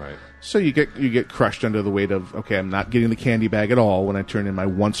get. Right. So you get crushed under the weight of, okay, I'm not getting the candy bag at all when I turn in my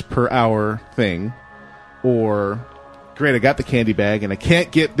once per hour thing, or great, I got the candy bag and I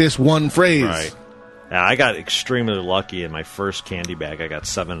can't get this one phrase. Right. Yeah, I got extremely lucky in my first candy bag. I got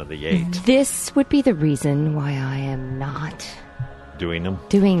 7 of the 8 This would be the reason why I am not doing them.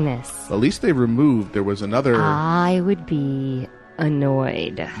 doing this. At least they removed. There was another. I would be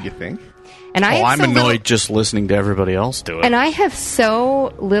annoyed. You think? And I have I'm so annoyed little- just listening to everybody else do it. And I have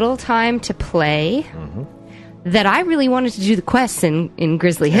so little time to play that I really wanted to do the quests in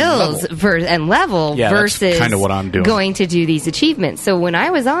Grizzly Hills and level Yeah, that's versus kinda what I'm doing. going to do these achievements. So when I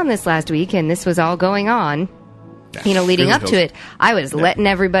was on this last week and this was all going on, leading Grizzly up to Hills. it, I was letting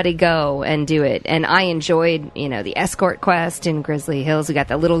everybody go and do it. And I enjoyed, the escort quest in Grizzly Hills. We got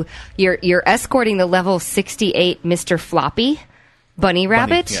the little, you're escorting the level 68 Mr. Floppy bunny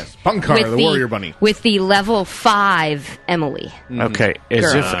rabbit. Yes. Punkar, with the warrior bunny. With the level 5 Emily. Okay, as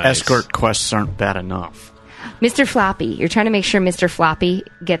Girl. if Nice. escort quests aren't bad enough. Mr. Floppy. You're trying to make sure Mr. Floppy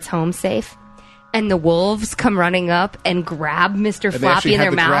gets home safe. and the wolves come running up and grab Mr. they Floppy actually in their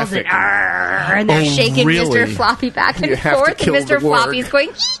have the mouths graphic. and they're shaking really? Mr. Floppy back You and have to forth, and kill Mr. the warg. Floppy's going.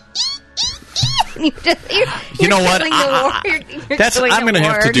 You're You know what? killing the warg. You're That's killing I'm the going to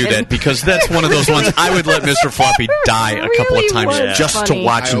have to warg. do that because that's one of those ones I would let Mr. Floppy die a couple of really times was just funny. to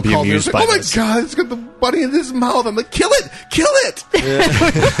watch him I'll be call amused It's by like, oh my this. god, it's got the bunny in his mouth. I'm like, kill it!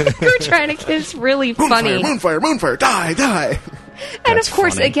 You're trying to. It's really funny. Moonfire, die! And That's of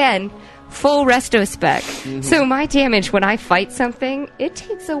course, funny. again, full resto spec. So my damage when I fight something, it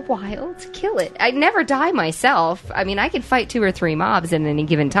takes a while to kill it. I never die myself. I mean, I can fight 2 or 3 mobs in any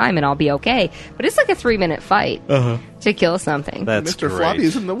given time and I'll be okay. But it's like a 3-minute fight to kill something. That's Mr. great. Floppy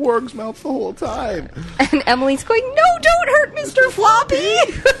is in the warg's mouth the whole time. And Emily's going, no, don't hurt Mr. Floppy!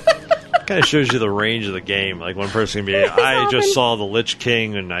 Kind of shows you the range of the game. Like one person can be, I just saw the Lich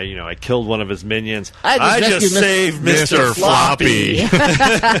King and I killed one of his minions. I just saved Mr. Floppy.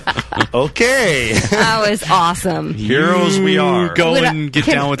 Okay. That was awesome. Heroes we are. Go Would I- and get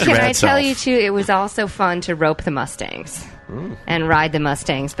can- down with your Can bad I tell self. you, too, it was also fun to rope the Mustangs and ride the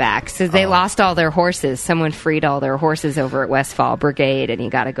Mustangs back. So they lost all their horses. Someone freed all their horses over at Westfall Brigade, and you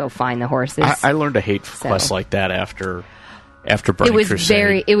got to go find the horses. I learned to hate quests like that after Burning it was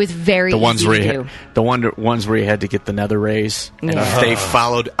Crusade. very the ones easy where to you do. ones where you had to get the nether rays, and Yeah. they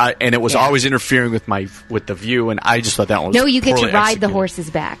followed, and it was always interfering with the view, and I just thought that one was No, you get to poorly ride the executed. horses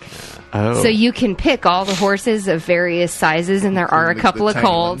back. Oh. So you can pick all the horses of various sizes, and there are a the couple of tiny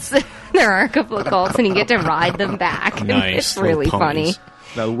colts. There are a couple of colts, and you get to ride them back. Nice, It's little really funny. ponies.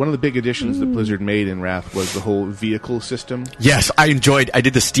 Now, one of the big additions that Blizzard made in Wrath was the whole vehicle system. Yes, I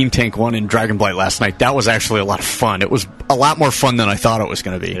did the Steam Tank one in Dragonblight last night. That was actually a lot of fun. It was a lot more fun than I thought it was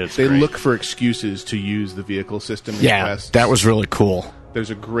going to be. They look for excuses to use the vehicle system in Yeah, quests. that was really cool.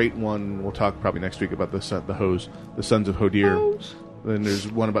 There's a great one. We'll talk probably next week about the Sons of Hodir. Then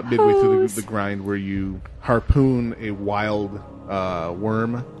there's one about midway through the grind where you harpoon a wild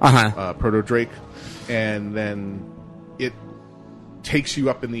worm, proto drake, and then it takes you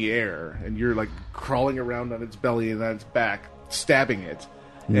up in the air, and you're like crawling around on its belly and on its back, stabbing it.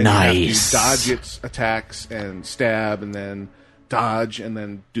 And Nice. you have to dodge its attacks and stab, and then dodge, and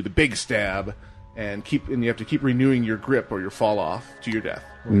then do the big stab, and you have to keep renewing your grip, or you'll fall off to your death.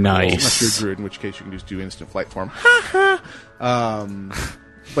 Nice. Unless you're a druid, in which case you can just do instant flight form.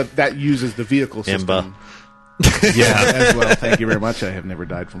 But that uses the vehicle system. As well. Thank you very much. I have never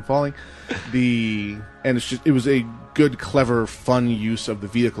died from falling. And it was a good, clever, fun use of the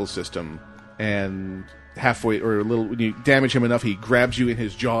vehicle system. And halfway, or a little, when you damage him enough, he grabs you in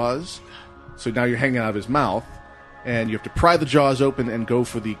his jaws. So now you're hanging out of his mouth. And you have to pry the jaws open and go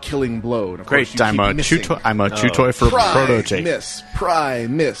for the killing blow. And of course, Great. you I'm keep a missing. chew toy for Pry, Proto Jake. miss, pry,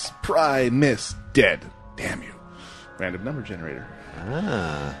 miss, pry, miss, dead. Damn you. Random number generator.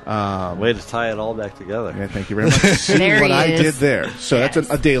 Way to tie it all back together. Yeah, thank you very much. See There what he I is. did there. So Yes. that's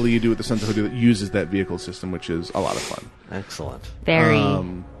a daily you do with the Sons of Hodir that uses that vehicle system, which is a lot of fun. Excellent. Very.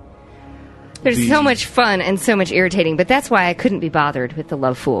 There's so much fun and so much irritating, but that's why I couldn't be bothered with the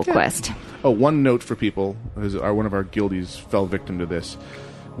Love Fool quest. Oh, one note for people, one of our guildies fell victim to this.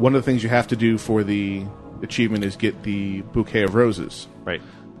 One of the things you have to do for the achievement is get the bouquet of roses. Right.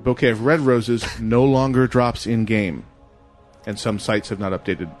 The bouquet of red roses no longer drops in-game. And some sites have not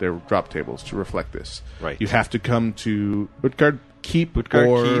updated their drop tables to reflect this. Right. You have to come to Utgard Keep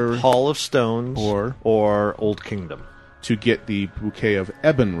Keep, Hall of Stones, or Old Kingdom to get the bouquet of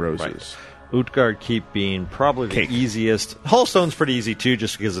ebon roses. Utgard Keep being probably the easiest. Hall of Stone's pretty easy too,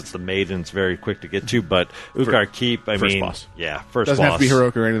 just because it's the maiden. It's very quick to get to. But Utgard Keep, first boss. Yeah, first Doesn't boss. have to be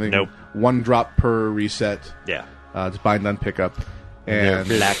heroic or anything. Nope. 1 drop per reset. Yeah. It's bind on pickup. They're And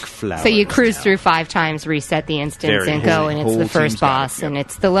black flowers. So you cruise through 5 times, reset the instance, Very and go, and it's whole the first team's got boss, it, yep. and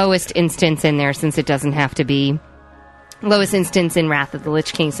it's the lowest instance in there since it doesn't have to be. Lowest instance in Wrath of the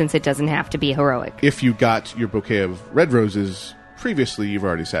Lich King since it doesn't have to be heroic. if you got your bouquet of red roses previously, you've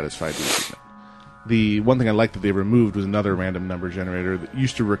already satisfied the achievement. The one thing I liked that they removed was another random number generator that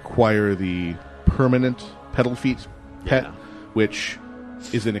used to require the permanent pedal feet pet, which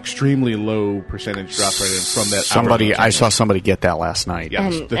is an extremely low percentage drop rate from that. I saw somebody get that last night. Yeah,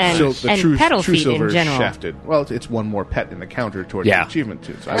 And- the and true pedal feet in silver is general. shafted. Well, it's one more pet in the counter towards Yeah. the achievement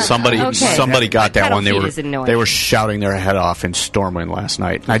too. So I- Somebody got that Pedal one. They feet were is annoying. they were shouting their head off in Stormwind last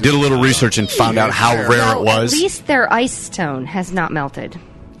night. I did a little research and found out how rare Well, it was. At least their ice stone has not melted.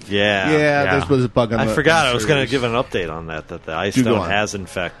 Yeah, there's a bug on I the forgot I was going to servers. give an update on that the ice Do go stone on. has in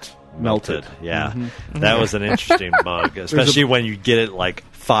fact melted. Yeah. Mhm. That was an interesting bug, especially when you get it like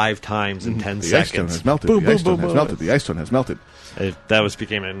 5 times in 10 The seconds. ice stone has melted. The ice stone has melted. The ice stone has melted. That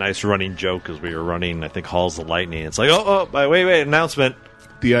became a nice running joke as we were running, I think, Halls of Lightning. It's like, wait, announcement.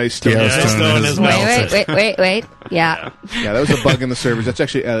 The ice stone. is melted. Wait. Yeah. Yeah, that was a bug in the servers. That's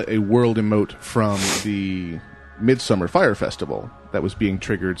actually a world emote from the Midsummer Fire Festival that was being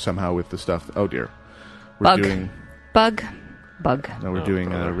triggered somehow with the stuff. Oh dear. Bug. Bug. No, we're doing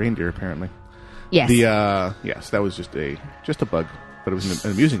reindeer apparently. Yes. Yes, that was just a bug, but it was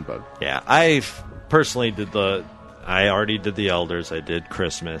an amusing bug. Yeah, I personally I already did the Elders. I did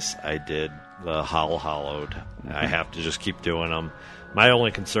Christmas. I did the Hallowed. I have to just keep doing them. My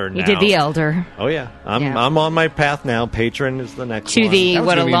only concern now... You did the Elder. Oh, yeah. I'm on my path now. Patron is the next to one. the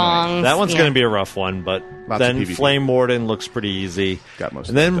What a Long... That one's going to be a rough one, but Lots then of PvP. Flame Warden looks pretty easy. Got most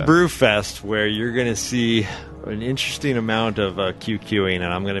and of then that. Brewfest, where you're going to see an interesting amount of QQing, and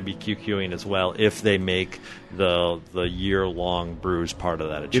I'm going to be QQing as well if they make the year-long brews part of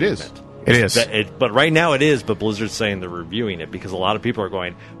that achievement. It is. But right now it is, but Blizzard's saying they're reviewing it because a lot of people are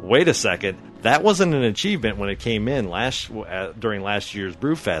going, wait a second, that wasn't an achievement when it came in during last year's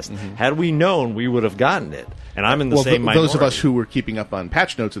Brewfest. Mm-hmm. Had we known, we would have gotten it. And I'm in the same minority. Those of us who were keeping up on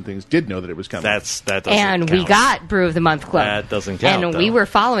patch notes and things did know that it was coming. That doesn't and count. we got Brew of the Month Club. That doesn't count, And though. we were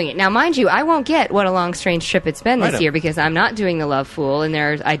following it. Now, mind you, I won't get What a Long Strange Trip It's Been this year because I'm not doing the Love Fool, and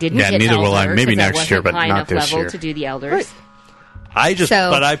I didn't get neither Elder, will I. Maybe 'cause I next year, wasn't but high not enough this level year. to do the Elders. Right. I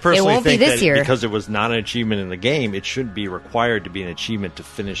it personally won't be think this that year. because it was not an achievement in the game, it shouldn't be required to be an achievement to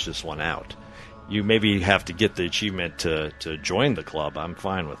finish this one out. You maybe have to get the achievement to join the club. I'm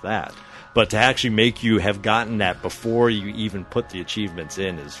fine with that. But to actually make you have gotten that before you even put the achievements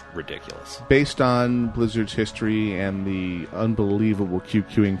in is ridiculous. Based on Blizzard's history and the unbelievable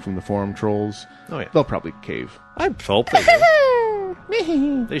QQing from the forum trolls, they'll probably cave. I hope they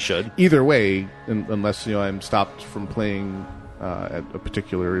do. They should. Either way, unless I'm stopped from playing at a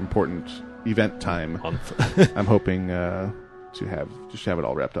particular important event time, I'm hoping to have it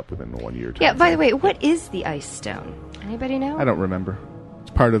all wrapped up within the 1 year time. Yeah, by the way, what is the Ice Stone? Anybody know? I don't remember. It's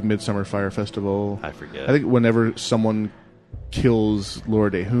part of Midsummer Fire Festival. I forget. I think whenever someone kills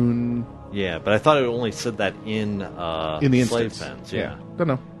Laura de Hoon. Yeah, but I thought it only said that in the slave instance. pens. Yeah. Don't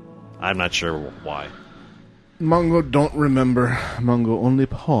know. I'm not sure why. Mongo don't remember. Mongo only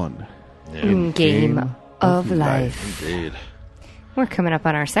pawn. In Game of Life. Indeed. We're coming up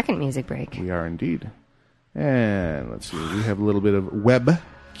on our second music break. We are indeed. And let's see. We have a little bit of web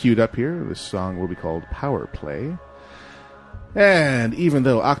queued up here. This song will be called Power Play. And even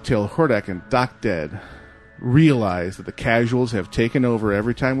though Octail, Hordak, and Doc Dead realize that the casuals have taken over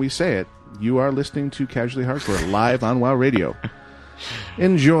every time we say it, you are listening to Casually Hardcore live on WoW Radio.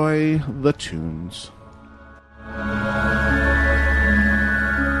 Enjoy the tunes.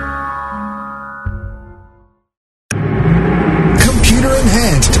 Computer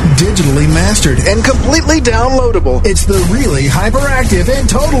enhanced, digitally mastered, and completely downloadable. It's the really hyperactive and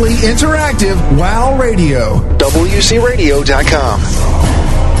totally interactive WoW Radio. WCRadio.com.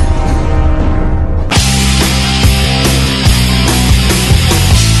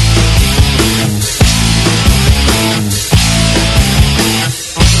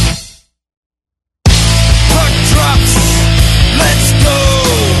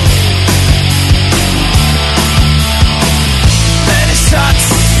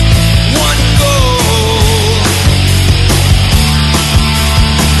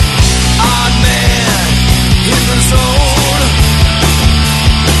 Odd man in the zone.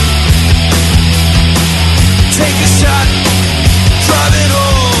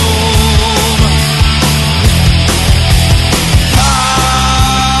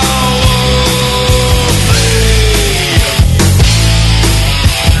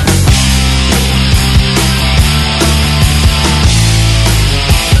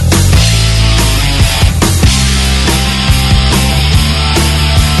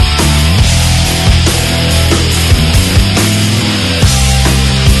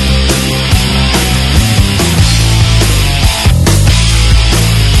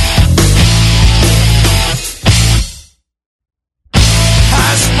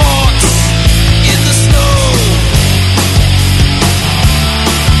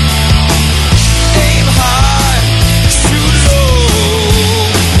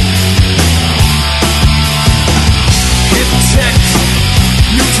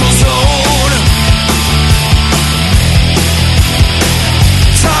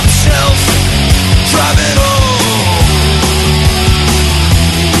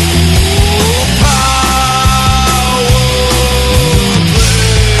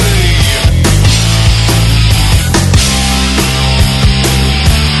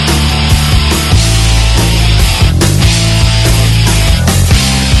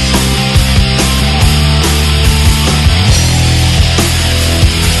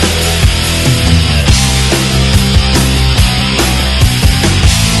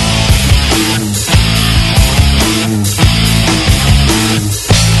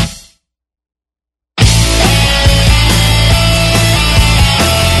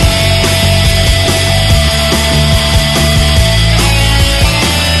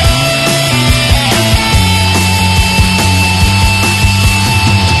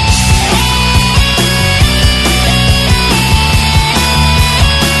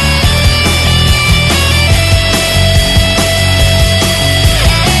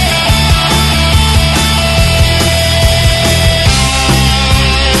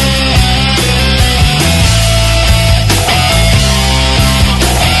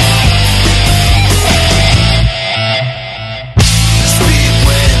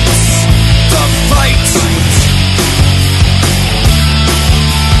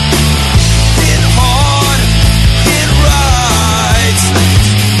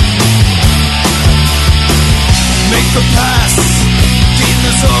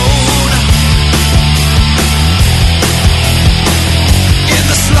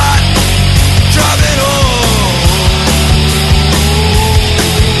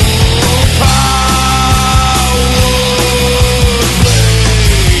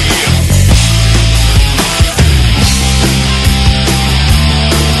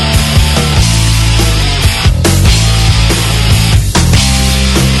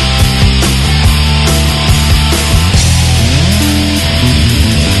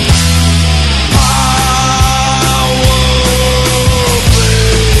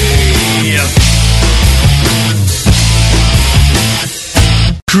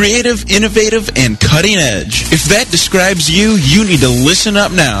 Creative, innovative, and cutting edge. If that describes you, you need to listen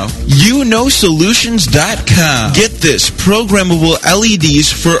up now. YouKnowSolutions.com. Get this, programmable LEDs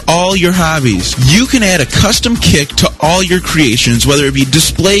for all your hobbies. You can add a custom kick to all your creations, whether it be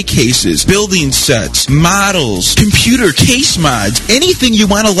display cases, building sets, models, computer case mods, anything you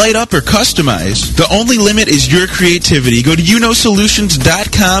want to light up or customize. The only limit is your creativity. Go to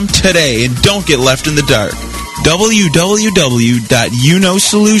YouKnowSolutions.com today and don't get left in the dark.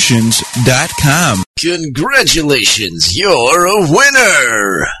 www.YouKnowSolutions.com. Congratulations, you're a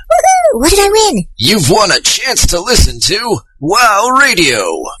winner! Woohoo! What did I win? You've won a chance to listen to WOW Radio. Alright,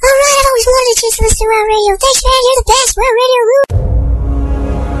 I've always wanted a chance to listen to WOW Radio. Thanks, man, you're the best. WOW Radio.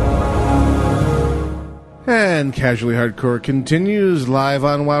 And Casually Hardcore continues live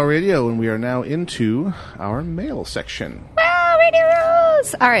on WOW Radio, and we are now into our mail section. WOW Radio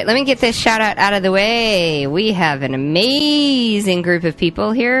rules! All right, let me get this shout-out out of the way. We have an amazing group of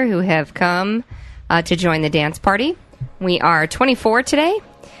people here who have come to join the dance party. We are 24 today.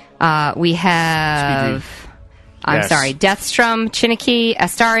 We have... Deathstrom, Chiniki,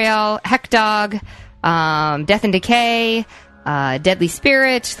 Astariel, Heckdog, Death and Decay... Deadly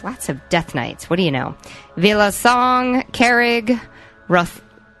Spirit, lots of Death Knights. What do you know? Vela Song, Carrig,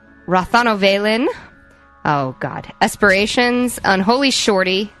 Rothanovalin. Oh, God. Aspirations, Unholy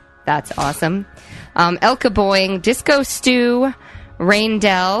Shorty. That's awesome. Elka Boing, Disco Stew,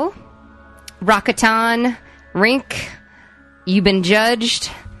 Raindell, Rockatan, Rink, You've Been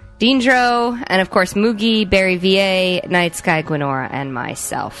Judged, Deendro, and of course Moogie, Barry VA, Night Sky Gwenora, and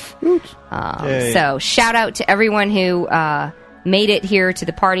myself. So shout out to everyone who made it here to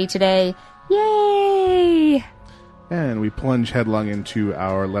the party today. Yay! And we plunge headlong into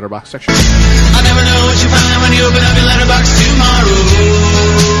our letterbox section. I never know what you find when you open up your letterbox tomorrow.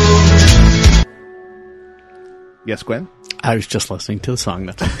 Yes, Gwen? I was just listening to the song.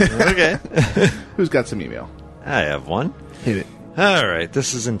 That's all. Okay. Who's got some email? I have one. Hit it. All right,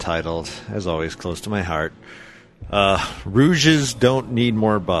 this is entitled, as always, close to my heart. Rouges don't need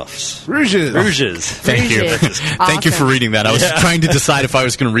more buffs. Rouges. Thank you. Thank you for reading that. I was trying to decide if I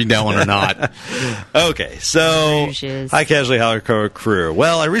was going to read that one or not. Okay, so Rouges. Hi, Casually Hardcore crew.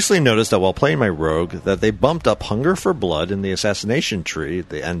 Well, I recently noticed that while playing my rogue, that they bumped up Hunger for Blood in the assassination tree,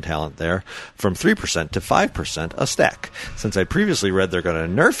 the end talent there, from 3% to 5% a stack. Since I previously read they're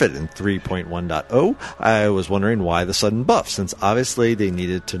going to nerf it in 3.1.0, I was wondering why the sudden buff, since obviously they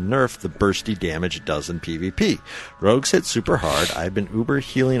needed to nerf the bursty damage it does in PvP. Rogues hit super hard. I've been uber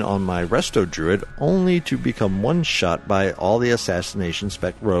healing on my Resto Druid only to become one-shot by all the assassination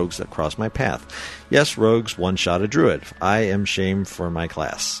spec rogues that cross my path. Yes, rogues one-shot a druid. I am shamed for my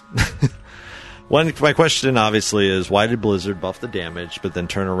class. My question obviously is, why did Blizzard buff the damage but then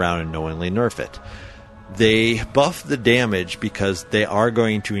turn around and knowingly nerf it? They buff the damage because they are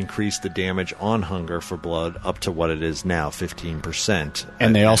going to increase the damage on Hunger for Blood up to what it is now, 15%.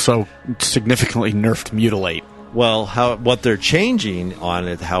 And they also significantly nerfed Mutilate. Well, what they're changing on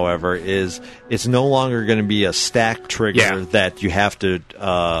it, however, is it's no longer going to be a stack trigger that you have to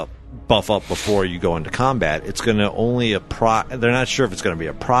buff up before you go into combat. It's going to only a proc. They're not sure if it's going to be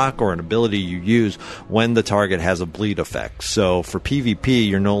a proc or an ability you use when the target has a bleed effect. So for PvP,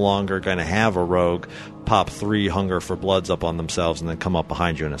 you're no longer going to have a rogue pop 3 Hunger for Bloods up on themselves and then come up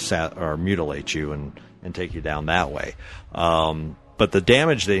behind you and or mutilate you and take you down that way. But the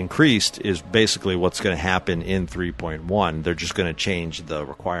damage they increased is basically what's going to happen in 3.1. They're just going to change the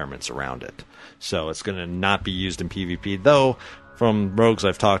requirements around it. So it's going to not be used in PvP, though from rogues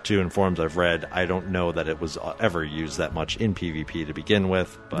I've talked to and forums I've read, I don't know that it was ever used that much in PvP to begin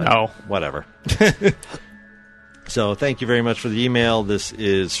with, but whatever. So thank you very much for the email. This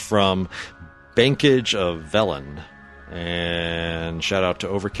is from Bankage of Velen. And shout out to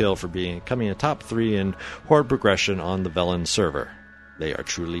Overkill for coming a top 3 in Horde Progression on the Velen server. They are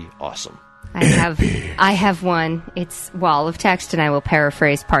truly awesome. I have one. It's Wall of Text, and I will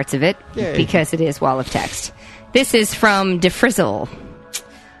paraphrase parts of it because it is Wall of Text. This is from DeFrizzle.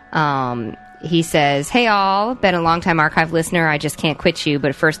 He says, "Hey all, been a long-time archive listener. I just can't quit you, but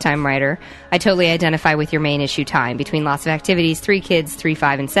a first-time writer. I totally identify with your main issue time. Between lots of activities, 3 kids, 3,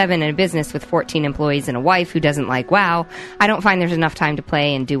 5, and 7, and a business with 14 employees and a wife who doesn't like WoW, I don't find there's enough time to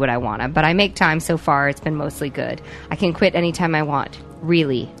play and do what I want to. But I make time so far. It's been mostly good. I can quit anytime I want.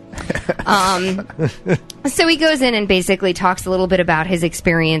 Really." So he goes in and basically talks a little bit about his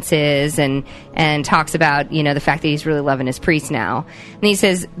experiences and talks about, the fact that he's really loving his priest now. And he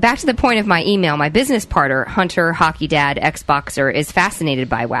says, "Back to the point of my email, my business partner, Hunter, Hockey Dad, Xboxer, is fascinated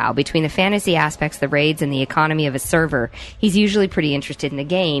by WoW. Between the fantasy aspects, the raids, and the economy of a server, he's usually pretty interested in the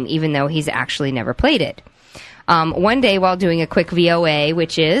game, even though he's actually never played it. One day while doing a quick VOA,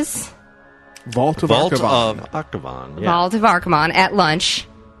 which is Vault of Archivon. Yeah. Vault of Archivon at lunch.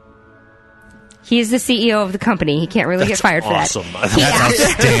 He's the CEO of the company. He can't really get fired for that. That's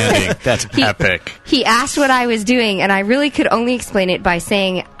outstanding. That's epic. He asked what I was doing, and I really could only explain it by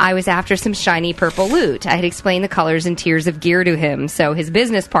saying I was after some shiny purple loot. I had explained the colors and tiers of gear to him, so his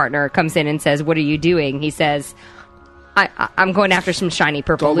business partner comes in and says, "What are you doing?" He says, I'm going after some shiny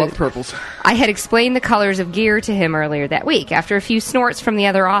purple all loot. about the purples. I had explained the colors of gear to him earlier that week. After a few snorts from the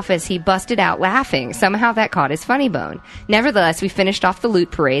other office, he busted out laughing. Somehow that caught his funny bone. Nevertheless, we finished off the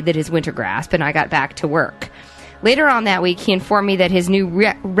loot parade that is Winter Grasp, and I got back to work. Later on that week, he informed me that his new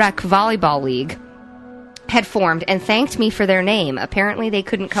rec volleyball league had formed and thanked me for their name. Apparently they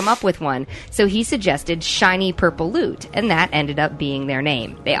couldn't come up with one, so he suggested Shiny Purple Loot, and that ended up being their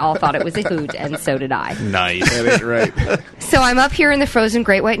name. They all thought it was a hoot, and so did I. Nice. That ain't right. So I'm up here in the frozen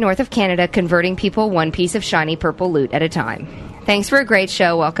Great White North of Canada converting people one piece of Shiny Purple Loot at a time. Thanks for a great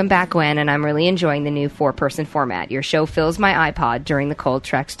show. Welcome back, Gwen, and I'm really enjoying the new 4-person format. Your show fills my iPod during the cold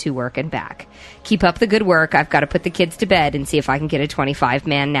treks to work and back. Keep up the good work. I've got to put the kids to bed and see if I can get a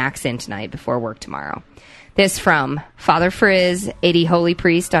 25-man Nax in tonight before work tomorrow. This from Father Frizz, 80 Holy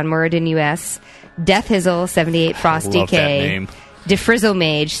Priest on Muradin, U.S., Death Hizzle, 78 Frost Love that DK, name. DeFrizzle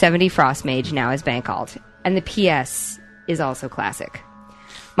Mage, 70 Frost Mage, now is bank called. And the PS is also classic.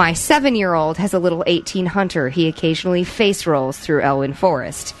 My 7-year-old has a little 18 hunter he occasionally face rolls through Elwyn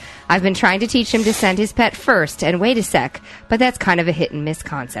Forest. I've been trying to teach him to send his pet first and wait a sec, but that's kind of a hit and miss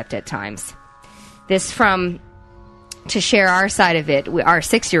concept at times. This from, to share our side of it, our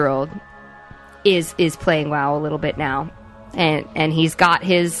 6-year-old is playing WoW a little bit now. And he's got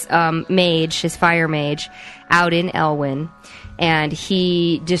his mage, his fire mage, out in Elwyn. And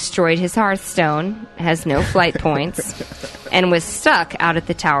he destroyed his Hearthstone, has no flight points, and was stuck out at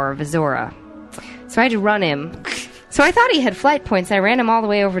the Tower of Azora. So I had to run him. So I thought he had flight points. I ran him all the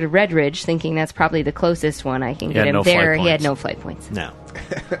way over to Red Ridge, thinking that's probably the closest one I can get him there. He had no flight points. No.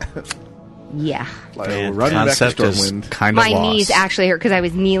 Yeah. Run back to Stormwind. Kind of My knees actually hurt because I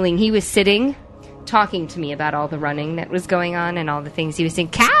was kneeling. He was sitting, talking to me about all the running that was going on and all the things he was saying.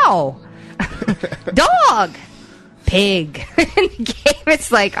 Cow! Dog! Pig! In the game, it's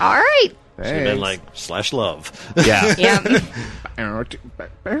like, all right. Should have been like /love. Yeah.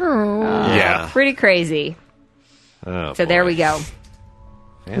 Yeah. Pretty crazy. Oh, so there we go.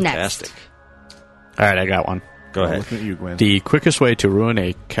 Fantastic. All right, I got one. Go ahead. Looking at you, Gwen. The quickest way to ruin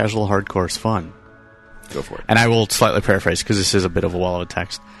a casual hardcore's fun. Go for it. And I will slightly paraphrase because this is a bit of a wall of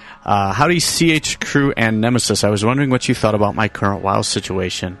text. Howdy, CH Crew and Nemesis. I was wondering what you thought about my current WoW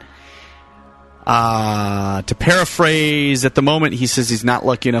situation. To paraphrase, at the moment, he says he's not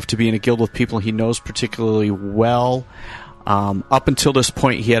lucky enough to be in a guild with people he knows particularly well. Up until this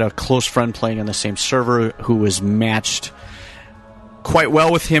point, he had a close friend playing on the same server who was matched quite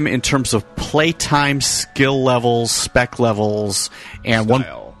well with him in terms of playtime, skill levels, spec levels, and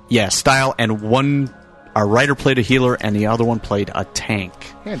style. And our writer played a healer, and the other one played a tank.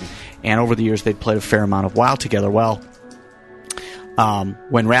 Handy. And over the years, they'd played a fair amount of WoW together. Well,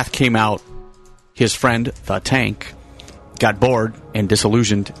 when Wrath came out, his friend, the tank, got bored and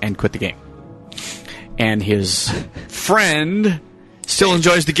disillusioned and quit the game. And his friend still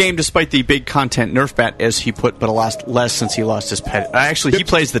enjoys the game despite the big content nerf bat, as he put, but less since he lost his pet. Actually, he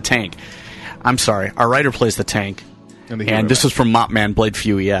plays the tank. I'm sorry. Our writer plays the tank. And this was from Mopman,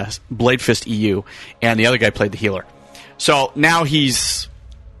 Bladefist EU, and the other guy played the healer. So now he's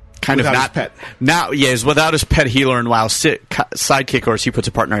kind without of not... his pet. Now, he's without his pet healer, and while sidekick, or as he puts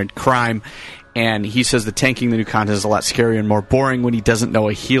a partner in crime, and he says the tanking the new content is a lot scarier and more boring when he doesn't know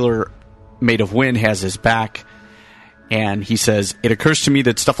a healer made of wind has his back. And he says, it occurs to me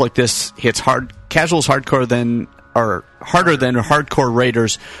that stuff like this hits casuals harder than hardcore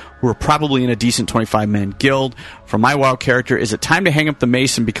raiders who are probably in a decent 25-man guild. For my WoW character, is it time to hang up the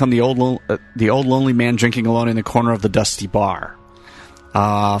mace and become the old lonely man drinking alone in the corner of the dusty bar?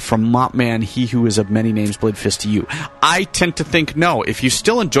 From Mopman, he who is of many names, Bladefist to you. I tend to think no. If you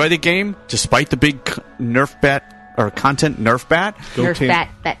still enjoy the game, despite the big nerf bat or content nerf bat,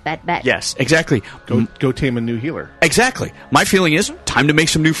 bat. Yes, exactly. Go tame a new healer. Exactly. My feeling is time to make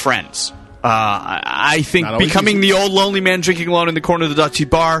some new friends. I think becoming the old lonely man drinking alone in the corner of the dusty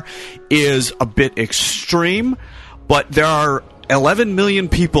bar is a bit extreme, but there are 11 million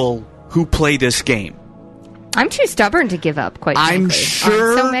people who play this game. I'm too stubborn to give up, quite frankly. I'm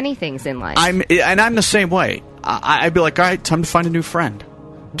sure. On so many things in life. I'm the same way. I'd be like, all right, time to find a new friend.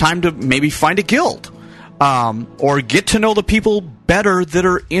 Time to maybe find a guild. Or get to know the people better that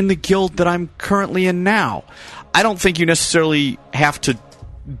are in the guild that I'm currently in now. I don't think you necessarily have to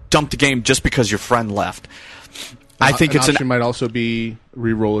dump the game just because your friend left. I think an it's option might also be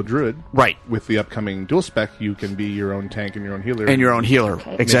re-roll a druid. Right. With the upcoming dual spec, you can be your own tank and your own healer. And your own healer.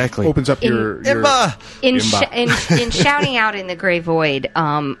 Okay. Exactly. It opens up your in shouting out in the Grey Void,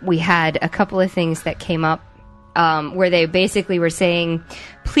 we had a couple of things that came up where they basically were saying,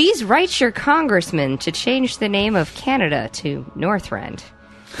 please write your congressman to change the name of Canada to Northrend.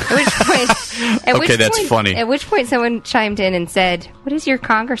 That's funny. At which point someone chimed in and said, what does your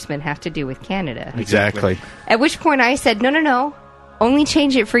congressman have to do with Canada? Exactly. At which point I said, no. Only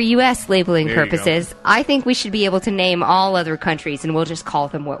change it for U.S. labeling purposes. I think we should be able to name all other countries, and we'll just call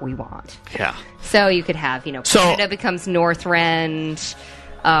them what we want. Yeah. So you could have, Canada becomes Northrend,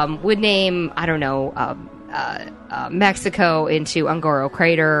 would name, I don't know, Mexico into Ungoro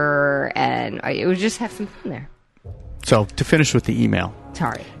Crater, and it would just have some fun there. So to finish with the email.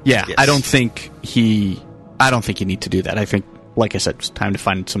 Sorry. Yeah, Yes. I don't think you need to do that. I think, like I said, it's time to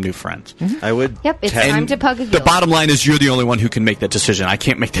find some new friends. I would. Yep, it's time to pug a The heel. bottom line is you're the only one who can make that decision. I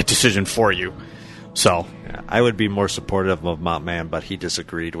can't make that decision for you. So I would be more supportive of Montman, but he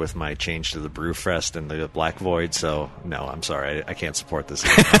disagreed with my change to the Brewfest and the Black Void, so no, I'm sorry. I can't support this.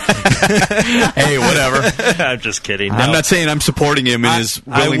 Hey, whatever. I'm just kidding. I'm No. not saying I'm supporting him in his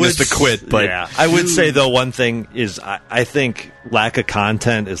willingness to quit, but yeah, I would say, though, one thing is I think lack of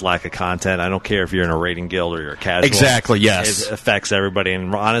content is lack of content. I don't care if you're in a raiding guild or you're a casual. Exactly, yes. It affects everybody,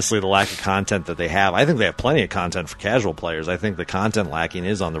 and honestly, the lack of content that they have, I think they have plenty of content for casual players. I think the content lacking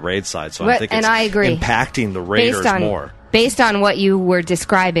is on the raid side, so I think it's I agree. impacting the raiders more. Based on what you were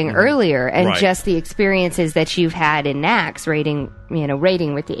describing earlier, and Right. just the experiences that you've had in Nax raiding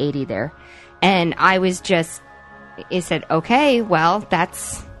with the 80 there, and I was just, it said, okay, well,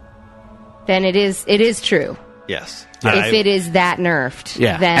 then it is true. Yes. If it is that nerfed,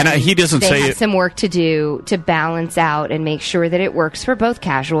 Yeah. then And, he doesn't they say have it- some work to do to balance out and make sure that it works for both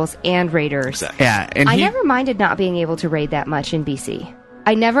casuals and raiders. yeah, and I never minded not being able to raid that much in BC.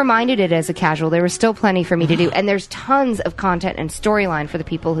 I never minded it as a casual. There was still plenty for me to do, and there's tons of content and storyline for the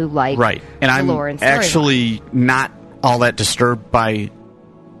people who like right. And the I'm lore and storyline. actually not all that disturbed by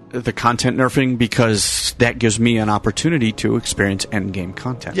the content nerfing because that gives me an opportunity to experience endgame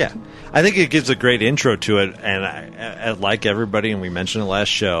content. Yeah, I think it gives a great intro to it, and I like everybody, and we mentioned it last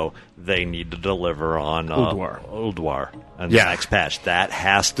show, they need to deliver on Ulduar and the next patch. That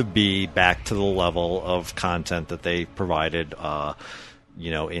has to be back to the level of content that they provided,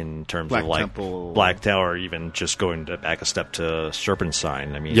 in terms Black of like Temple. Black Tower, or even just going back a step to Serpent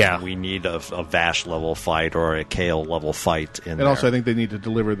Sign. I mean, we need a Vash level fight or a Kale level fight in there. And also, I think they need to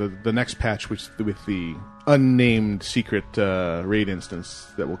deliver the next patch with the unnamed secret raid instance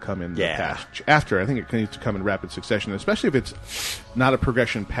that will come in the patch after. I think it needs to come in rapid succession, especially if it's not a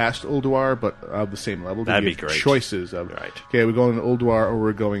progression past Ulduar, but of the same level. That'd be give great. Choices of, okay, we're going to Ulduar or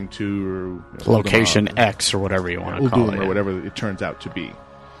we're going to Location X or whatever you want to call it. Uldum or whatever it turns out to be.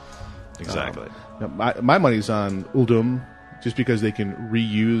 Exactly. My money's on Uldum, just because they can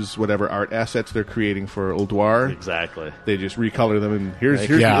reuse whatever art assets they're creating for Ulduar. Exactly. They just recolor them, and here's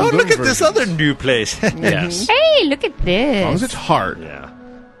the Oh, Uldum look at this version. other new place. Yes. Hey, look at this. As long as it's hard. Yeah.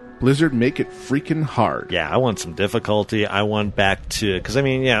 Blizzard, make it freaking hard. Yeah, I want some difficulty. I want back to, because I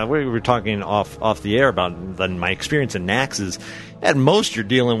mean, we were talking off the air about my experience in Nax is at most you're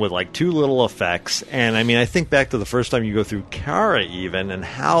dealing with like too little effects, and I mean, I think back to the first time you go through Kara even, and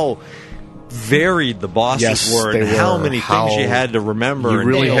how varied the bosses were, and how many things you had to remember. You and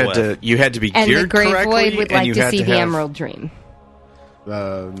really deal had with. to. You had to be And the geared Grey correctly, Void would and like you to had see to the have- Emerald Dream.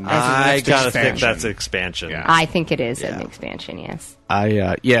 I gotta think that's expansion. I think it is an expansion, yes.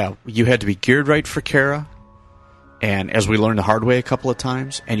 You had to be geared right for Kara, and as we learned the hard way a couple of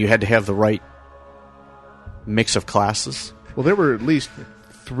times, and you had to have the right mix of classes. Well, there were at least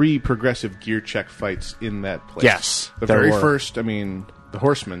 3 progressive gear check fights in that place. Yes, The there very were. first, the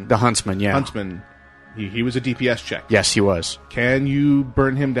Horseman. The Huntsman, yeah. Huntsman, he was a DPS check. Yes, he was. Can you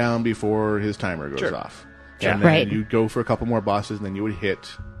burn him down before his timer goes Sure. off? Yeah. And then Right. you'd go for a couple more bosses, and then you would hit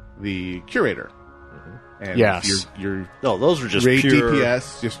the Curator. And Yes. your No, those were just raid pure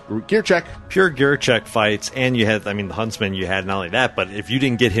DPS, just gear check. pure gear check fights, and you had, I mean, the Huntsman, you had not only that, but if you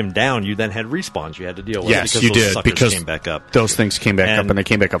didn't get him down, you then had respawns you had to deal with. Yes, because you those did, suckers because came back up. those things came back up, and they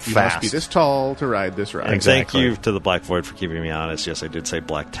came back up You fast. must be this tall to ride this ride. And thank you to the Black Void for keeping me honest. Yes, I did say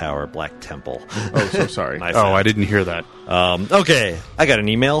Black Tower, Black Temple. Oh, so sorry. My Oh, fault. I didn't hear that. Okay, I got an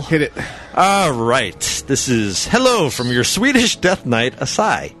email. Hit it. All right. This is hello from your Swedish Death Knight,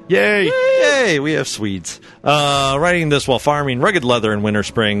 Asai. Yay! Yay, we have Swedes. Writing this while farming rugged leather in Winter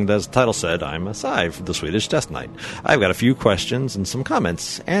Spring, as the title said, I'm Asai, the Swedish Death Knight. I've got a few questions and some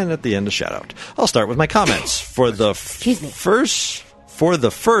comments, and at the end a shout-out. I'll start with my comments. For the first for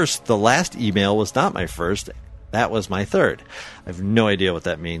the first, the last email was not my first. That was my third. I have no idea what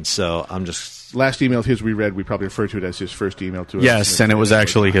that means, so I'm just... Last email of his we read, we probably refer to it as his first email to us. Yes, and it was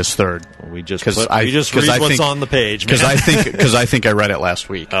actually his third. We just read what's on the page. Because I think I read it last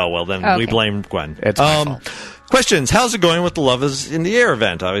week. Oh, well, then we Okay. blame Gwen. It's my fault. Questions. How's it going with the Love is in the Air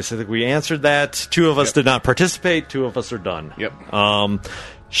event? Obviously, I think we answered that. 2 of us did not participate. 2 of us are done. Yep.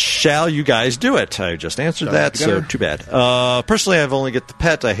 Shall you guys do it? I just answered that, so too bad. Personally, I've only get the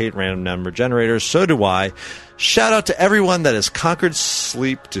pet. I hate random number generators. So do I. Shout out to everyone that has conquered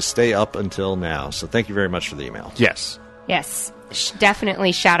sleep to stay up until now. So thank you very much for the email. Yes. Yes.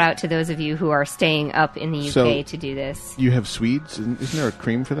 Definitely shout out to those of you who are staying up in the UK So- to do this. You have Swedes? Isn't there a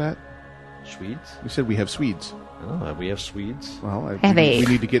cream for that? Swedes? We said we have Swedes. Oh, we have Swedes? Well, Have we a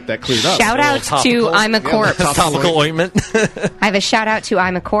need to get that cleared up. Shout out to I'm a Corpse. Topical ointment. I have a shout out to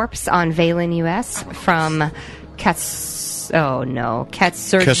I'm a Corpse on Valen US from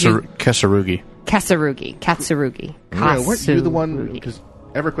Katsurugi. Katsurugi. Yeah, weren't you the one? Because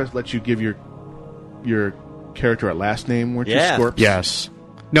EverQuest lets you give your character a last name, weren't you, Scorps? Yes.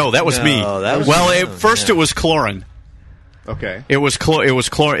 No, that was No, me. that was well, you. at first it was Clorin. Okay. It was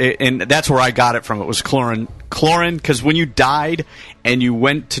Clorin, and that's where I got it from. It was Clorin. Clorin, because when you died and you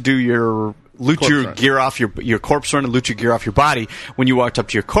went to do your loot Corpse your run. gear off your corpse run and loot your gear off your body, when you walked up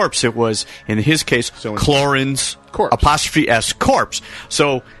to your corpse, it was, in his case, Clorin's corpse. apostrophe S corpse.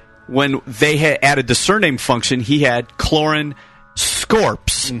 So when they had added the surname function, he had Clorin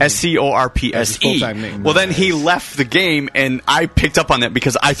Scorps, Scorpse. As his full-time name. Well, then he left the game, and I picked up on that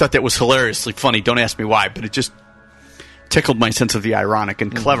because I thought that was hilariously funny. Don't ask me why, but it just tickled my sense of the ironic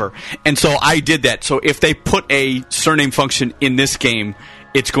and clever. And so I did that. So if they put a surname function in this game,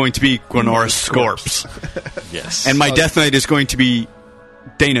 it's going to be Gwenoris Scorps. Yes. And my Death Knight is going to be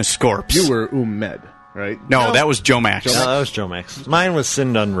Dana Scorps. You were Med, right? No, that was Joe Max. No, that was Joe Max. Mine was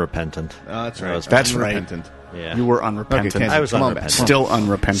Sinned Unrepentant. That's right. That's right. Unrepentant. Yeah. You were unrepentant. Okay, I was come on unrepentant. back. Still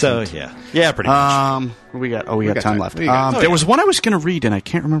unrepentant. So, yeah, pretty much. What we got? Oh, we got time left. We got- There was one I was going to read, and I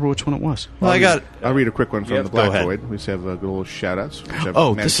can't remember which one it was. Well, I'll read a quick one from Yep, the go Black ahead. Void. We just have good little shout-outs, which I've Oh,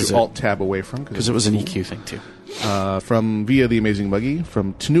 managed this is to it. Alt-tab away from. Because it was an EQ thing, too. From Via the Amazing Buggy,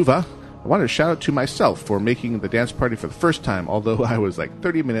 from Tanuva. I wanted to shout out to myself for making the dance party for the first time, although I was like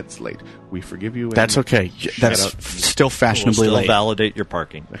 30 minutes late. We forgive you. and That's okay. That's out. still fashionably We'll still late. validate your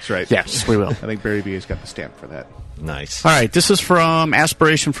parking. That's right. Yes, we will. I think Barry B has got the stamp for that. Nice. All right, this is from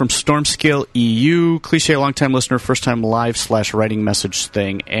Aspiration from Stormscale EU. Cliche, long-time listener, first-time live/writing message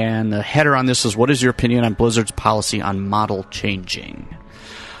thing. And the header on this is, what is your opinion on Blizzard's policy on model changing?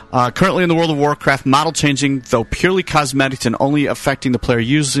 Currently in the World of Warcraft, model changing, though purely cosmetic and only affecting the player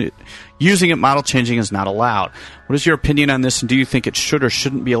using it, model changing is not allowed. What is your opinion on this, and do you think it should or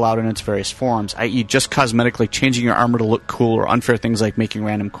shouldn't be allowed in its various forms, i.e. just cosmetically changing your armor to look cool, or unfair things like making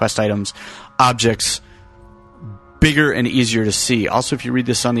random quest items, objects, bigger and easier to see? Also, if you read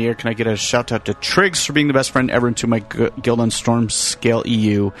this on the air, can I get a shout out to Triggs for being the best friend ever, and to my guild on Stormscale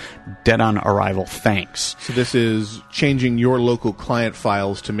EU, dead on arrival. Thanks. So this is changing your local client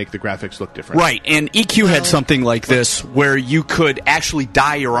files to make the graphics look different. Right, and EQ had something like this where you could actually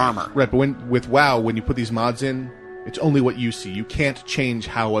dye your armor. Right, but with WoW, when you put these mods in, it's only what you see. You can't change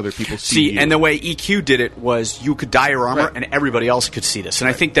how other people see you. And the way EQ did it was you could dye your armor, Right. and everybody else could see this. And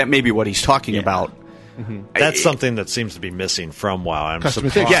I think that may be what he's talking about. That's something that seems to be missing from WoW. I'm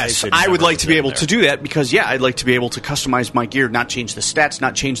Customization. surprised. Yes, it I would never like was to be in able there. to do that because, yeah, I'd like to be able to customize my gear, not change the stats,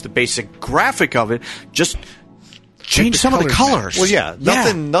 not change the basic graphic of it, just change some of the colors. Well, yeah,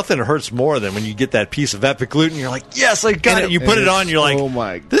 nothing hurts more than when you get that piece of epic loot and you're like, yes, I got it. You put it on, you're like, oh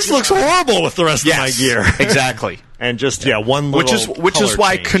my this looks horrible with the rest of my Yes, gear. exactly. And just one little which is color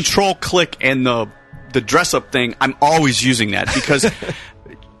why change. control click and the dress up thing, I'm always using that because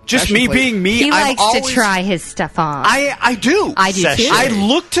just Actually, me being me, He I'm likes always, to try his stuff on. I do. I do too. I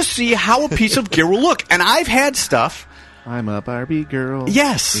look to see how a piece of gear will look, and I've had stuff. I'm a Barbie girl.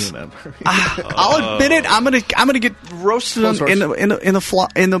 Yes, Being a Barbie I'll admit it. I'm gonna get roasted in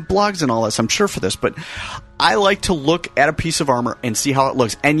the blogs and all this. I'm sure for this, but I like to look at a piece of armor and see how it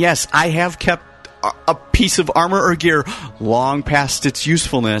looks. And yes, I have kept a piece of armor or gear long past its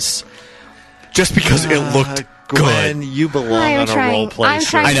usefulness, just because it looked Gwen, good. you belong I'm on a trying, role play I'm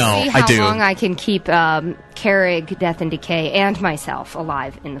show. trying I know, to see I how do. long I can keep Carrig, Death and Decay, and myself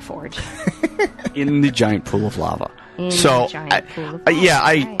alive in the Forge. In the giant pool of lava. In So, the giant pool of yeah,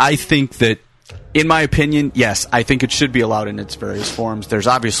 lava, I think that, in my opinion, yes, I think it should be allowed in its various forms. There's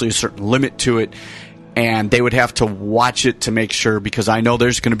obviously a certain limit to it. and they would have to watch it to make sure, because I know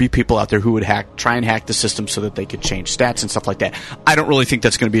there's going to be people out there who would try and hack the system so that they could change stats and stuff like that. I don't really think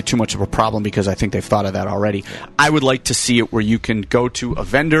that's going to be too much of a problem because I think they've thought of that already. I would like to see it where you can go to a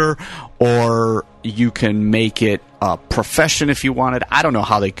vendor, or you can make it a profession if you wanted. I don't know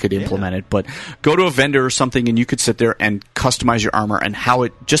how they could implement it, but go to a vendor or something and you could sit there and customize your armor and how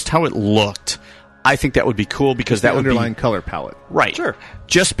it looked. I think that would be cool because that would be underlying color palette. Right. Sure.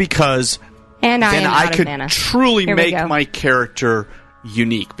 Just because and then I could mana. truly Here we make go. my character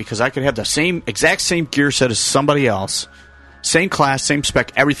unique, because I could have the exact same gear set as somebody else, same class, same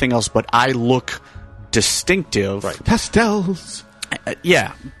spec, everything else, but I look distinctive. Right. Pastels.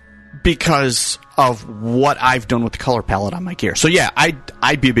 Yeah, because of what I've done with the color palette on my gear. So yeah,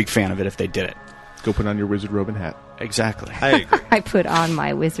 I'd be a big fan of it if they did it. Go put on your wizard robe and hat. Exactly. I agree. I put on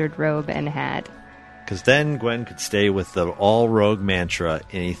my wizard robe and hat. Because then Gwen could stay with the all-rogue mantra,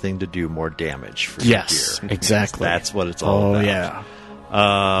 anything to do more damage for your gear. Exactly. That's what it's all about. Yeah.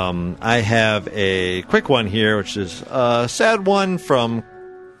 I have a quick one here, which is a sad one from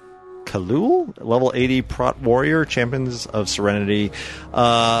Kalul, level 80 Prot Warrior, Champions of Serenity.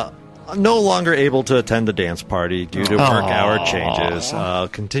 No longer able to attend the dance party due to work hour changes.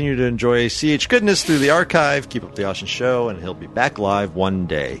 Continue to enjoy CH goodness through the archive. Keep up the awesome show, and he'll be back live one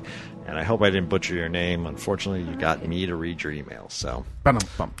day. And I hope I didn't butcher your name. Unfortunately, you got me to read your email. So, Not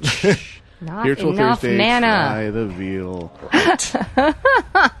Spiritual enough Thursday, mana. Try the veal.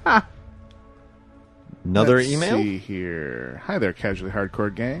 another Let's email. See here. Hi there, casually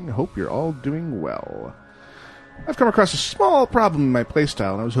hardcore gang. Hope you're all doing well. I've come across a small problem in my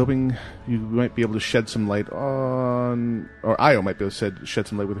playstyle, and I was hoping you might be able to shed some light on, or Io might be able to shed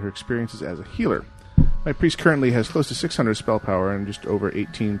some light with her experiences as a healer. My priest currently has close to 600 spell power and just over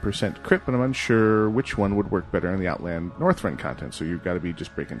 18% crit, but I'm unsure which one would work better in the Outland Northrend content, so you've got to be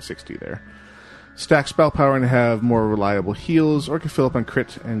just breaking 60 there. Stack spell power and have more reliable heals, or can fill up on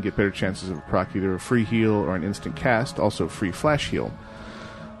crit and get better chances of a proc, either a free heal or an instant cast, also free flash heal.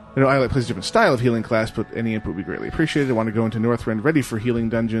 I know I plays a different style of healing class, but any input would be greatly appreciated. I want to go into Northrend ready for healing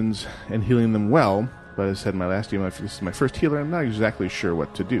dungeons and healing them well, but as I said in my last email, this is my first healer, I'm not exactly sure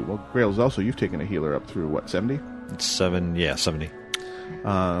what to do. Well, Grails, also, you've taken a healer up through, what, 70? 70. Get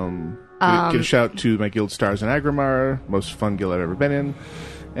a shout to my guild Stars and Agrimar, most fun guild I've ever been in.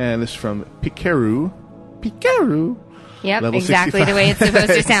 And this is from Pikaru. Yep, Level exactly 65. the way it's supposed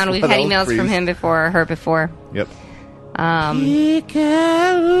to sound. We've had Level emails from freeze. him before, her before. Yep. Pikaru!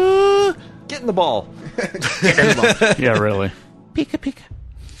 Get in the ball. Yeah, really. Pika pika.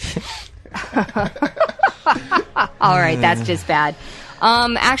 All right, that's just bad.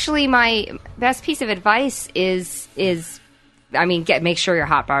 Actually, my best piece of advice is make sure your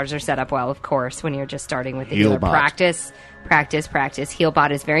hotbars are set up well, of course, when you're just starting with the healer. Healbot. Practice.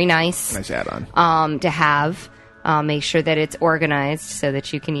 Healbot is very nice. Nice add-on. To have. Make sure that it's organized so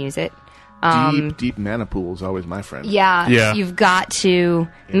that you can use it. Deep mana pool is always my friend. Yeah. You've got to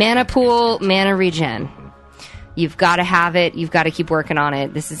mana pool, mana regen. You've got to have it. You've got to keep working on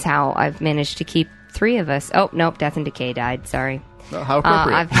it. This is how I've managed to keep 3 of us. Oh, nope, Death and Decay died. Sorry. Well, how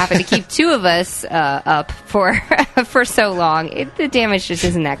appropriate. I've happened to keep 2 of us up for for so long. The damage just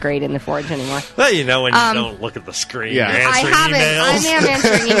isn't that great in the Forge anymore. Well, you know when you don't look at the screen. Yeah. You're I answering haven't. emails. I am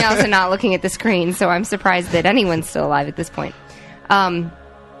answering emails and not looking at the screen, so I'm surprised that anyone's still alive at this point.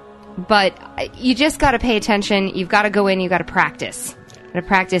 But you just got to pay attention. You've got to go in. You've got to practice. Got to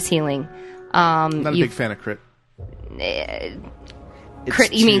practice healing. Not a big fan of crit.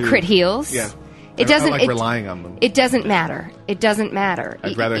 Crit? You mean crit heals? Yeah. It doesn't. I like relying on them. It doesn't matter. It doesn't matter.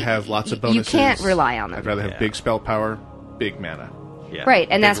 I'd rather have lots of You bonuses. can't rely on them. I'd rather have big spell power, big mana. Yeah. Right,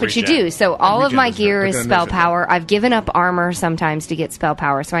 and Big that's what you regen. do. So all of Regen my is gear not- is they're spell nerfing power. I've given up armor sometimes to get spell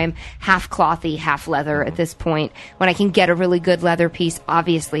power, so I'm half clothy, half leather at this point. When I can get a really good leather piece,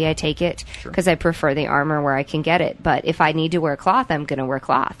 obviously I take it because I prefer the armor where I can get it. But if I need to wear cloth, I'm going to wear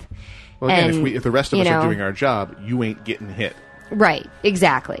cloth. Well, again, And, if the rest of you us are know- doing our job, you ain't getting hit. Right,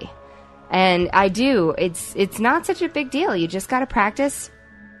 exactly. And I do. It's not such a big deal. You just got to practice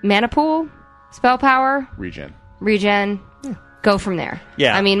mana pool, spell power, Regen. go from there.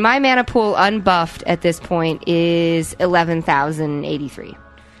 Yeah. I mean, my mana pool unbuffed at this point is 11,083.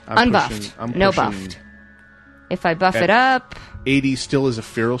 Unbuffed. I'm No pushing buffed. If I buff at it up, 80 still is a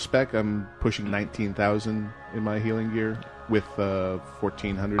feral spec. I'm pushing 19,000 in my healing gear with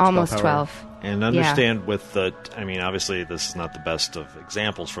 1,400 almost spell power. 12. And understand with the, I mean, obviously this is not the best of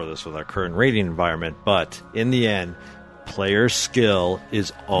examples for this with our current rating environment, but in the end, player skill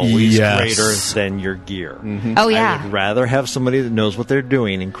is always greater than your gear. Oh, yeah. I would rather have somebody that knows what they're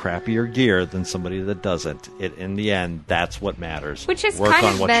doing in crappier gear than somebody that doesn't. In the end, that's what matters. Which has Work kind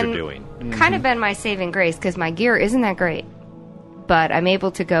on of what been, you're doing. kind of been my saving grace, because my gear isn't that great. But I'm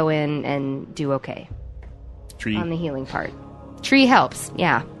able to go in and do okay. Tree. On the healing part. Tree helps,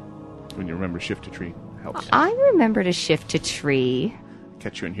 yeah. When you remember shift to tree, helps. I remember to shift to tree.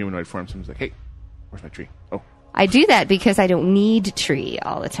 Catch you in humanoid form, someone's like, hey, where's my tree? Oh. I do that because I don't need tree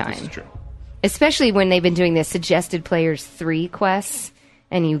all the time. This is true. Especially when they've been doing the suggested players 3 quests,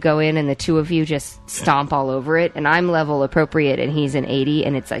 and you go in and the two of you just stomp all over it, and I'm level appropriate and he's an 80,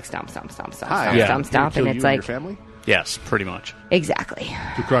 and it's like stomp, stomp, stomp, stomp, Hi, stomp, stomp, kill and it's you like... your family? Yes, pretty much. Exactly.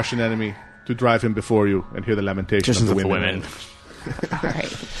 To crush an enemy, to drive him before you, and hear the lamentation of the women. All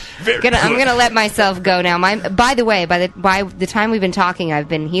right. I'm gonna let myself go now. By the way, by the time we've been talking, I've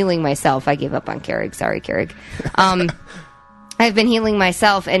been healing myself. I gave up on Carrig. Sorry, Carrig. I've been healing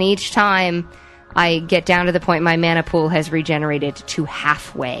myself, and each time I get down to the point my mana pool has regenerated to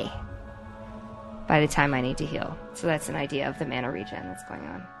halfway by the time I need to heal. So that's an idea of the mana regen that's going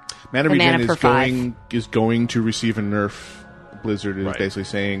on. Mana the regen mana per is going to receive a nerf. Blizzard is basically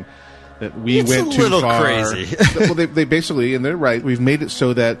saying that we It's went a too little far. crazy. Well, they basically, and they're right, we've made it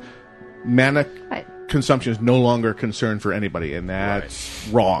so that mana consumption is no longer a concern for anybody, and that's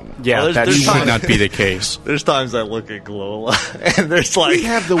wrong. Yeah, Well, that there's should times- not be the case. There's times I look at Glola, and there's like, We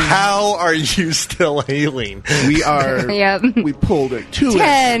have the- how are you still healing? We are. Yep. We pulled it 2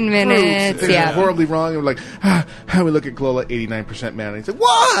 10 minutes, yeah. horribly wrong. And we're like, how we look at Glola, 89% mana. He's like,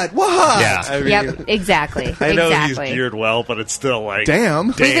 what? Yeah. I mean, Yep, exactly. I know exactly. he's geared well, but it's still like, Damn.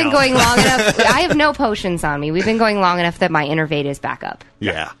 We've been going long enough. I have no potions on me. We've been going long enough that my innervate is back up.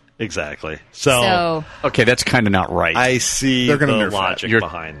 Yeah, exactly. So, So Okay, that's kind of not right. I see They're gonna the nerf that. logic You're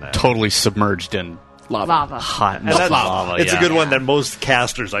behind that. totally submerged in lava. hot And that's- lava. it's yeah. a good one that most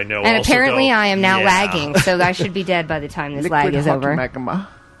casters I know And also apparently go, I am now yeah. lagging, so I should be dead by the time this lag is hot over. magma.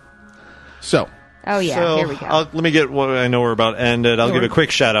 So, Oh yeah, So, here we go. let me get what I know we're about ended. I'll Yeah, give a we're- quick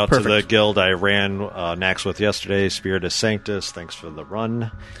shout out to the Perfect. guild I ran Nax with yesterday, Spiritus Sanctus. Thanks for the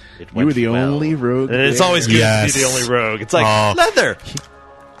run. It You were went the well. only rogue And it's there. always good Yes. to be the only rogue. It's like, Oh. Leather,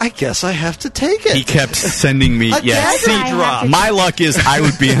 I guess I have to take it. He kept sending me. A Yeah, dagger see, I have to- my luck is I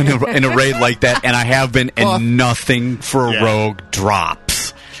would be in a raid like that, and I have been, and nothing for a Yeah. rogue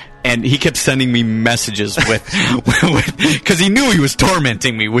drops. And he kept sending me messages with because he knew he was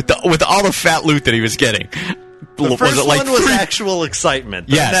tormenting me with all the fat loot that he was getting. The first was it like one was 3? actual excitement.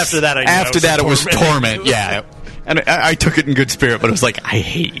 But Yes. then after that, I knew after that, it was tormenting. torment. Yeah, and I took it in good spirit, but it was like, I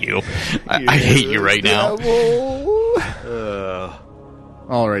hate you. I hate you right now.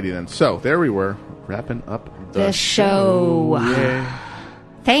 Alrighty then. So, there we were, wrapping up The show. Yay.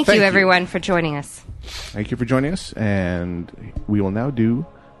 Thank Thank you, you. everyone, for joining us. Thank you for joining us, and we will now do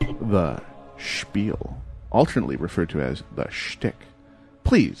the spiel, alternately referred to as the shtick.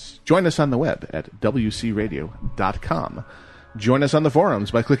 Please join us on the web at wcradio.com. Join us on the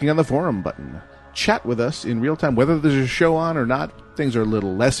forums by clicking on the forum button. Chat with us in real time, whether there's a show on or not. Things are a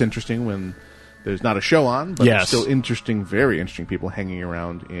little less interesting when there's not a show on, but Yes. there's still interesting, very interesting people hanging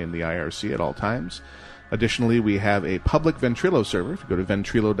around in the IRC at all times. Additionally, we have a public Ventrilo server. If you go to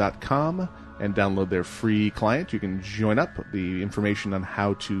ventrilo.com and download their free client, you can join up. The information on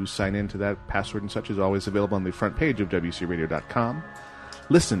how to sign into that password and such is always available on the front page of wcradio.com.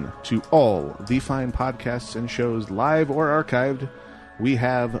 Listen to all the fine podcasts and shows, live or archived. We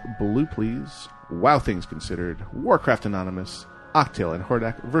have Blue Please, Wow Things Considered, Warcraft Anonymous, Octail and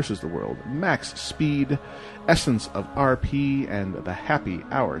Hordak versus the World, Max Speed, Essence of RP, and the Happy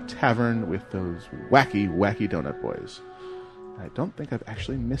Hour Tavern with those wacky, wacky donut boys. I don't think I've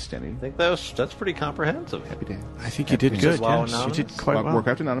actually missed any. I think that's pretty comprehensive. Happy day. I think you did good. WoW Yes, you Anonymous? did quite well.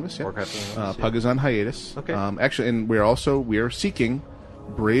 Warcraft Anonymous, yeah. Warcraft Anonymous, Pug is on hiatus. Okay. Actually, and we are seeking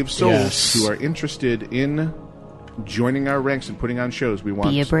brave souls Yes. who are interested in joining our ranks and putting on shows. We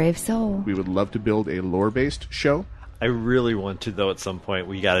want. Be a brave soul. We would love to build a lore-based show. I really want to, though, at some point.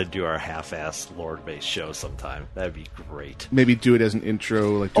 We got to do our half-assed lore-based show sometime. That'd be great. Maybe do it as an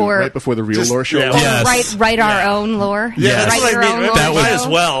intro, like do Or it right before the real just- lore show. yeah, Or Yes. write our own lore. Yeah, that's Write what your I mean. own lore That might show. as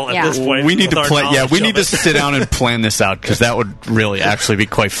well at Yeah. this point. We need with to our plan. Yeah, knowledge we of need to it. sit down and plan this out because that would really actually be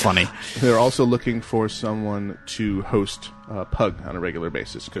quite funny. They're also looking for someone to host Pug on a regular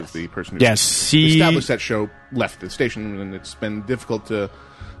basis because the person who Yes, he- established that show left the station, and it's been difficult to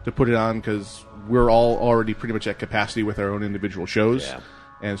put it on because we're all already pretty much at capacity with our own individual shows. Yeah.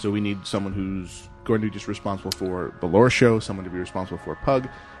 And so we need someone who's going to be just responsible for the lore show, someone to be responsible for Pug.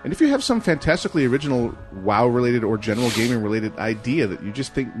 And if you have some fantastically original WoW-related or general gaming-related idea that you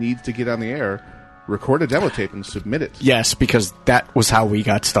just think needs to get on the air, record a demo tape and submit it. Yes, because that was how we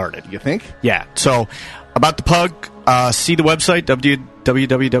got started. You think? Yeah. So, about the pug, see the website,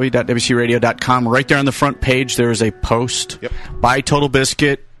 www.wcradio.com. Right there on the front page, there is a post by Total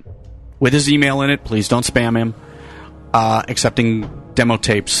Biscuit with his email in it. Please don't spam him. Accepting demo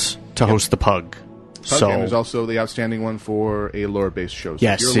tapes to host the pug. And there's also the outstanding one for a lore-based show. So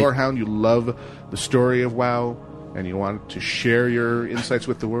yes, if you're a lore hound, you love the story of WoW, and you want to share your insights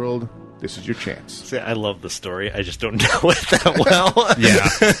with the world, this is your chance. See, I love the story. I just don't know it that well. Yeah,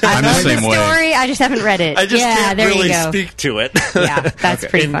 I'm the same way. Story, I just haven't read it. I just can't there really you go. speak to it. Yeah, that's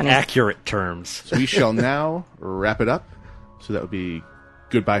pretty in funny. accurate terms. So we shall now wrap it up. So that would be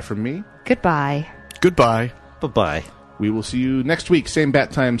goodbye from me. Goodbye. Goodbye. Bye-bye. We will see you next week. Same bat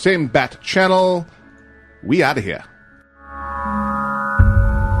time, same bat channel. We out of here.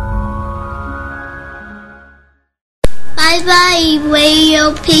 Bye-bye,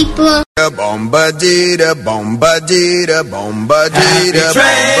 radio people. Bomba-dee-da, bomba-dee-da, bomba-dee-da,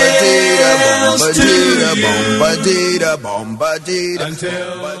 bomba-dee-da, bomba-dee-da, bomba-dee-da, bomba-dee-da,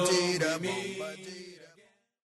 bomba-dee-da.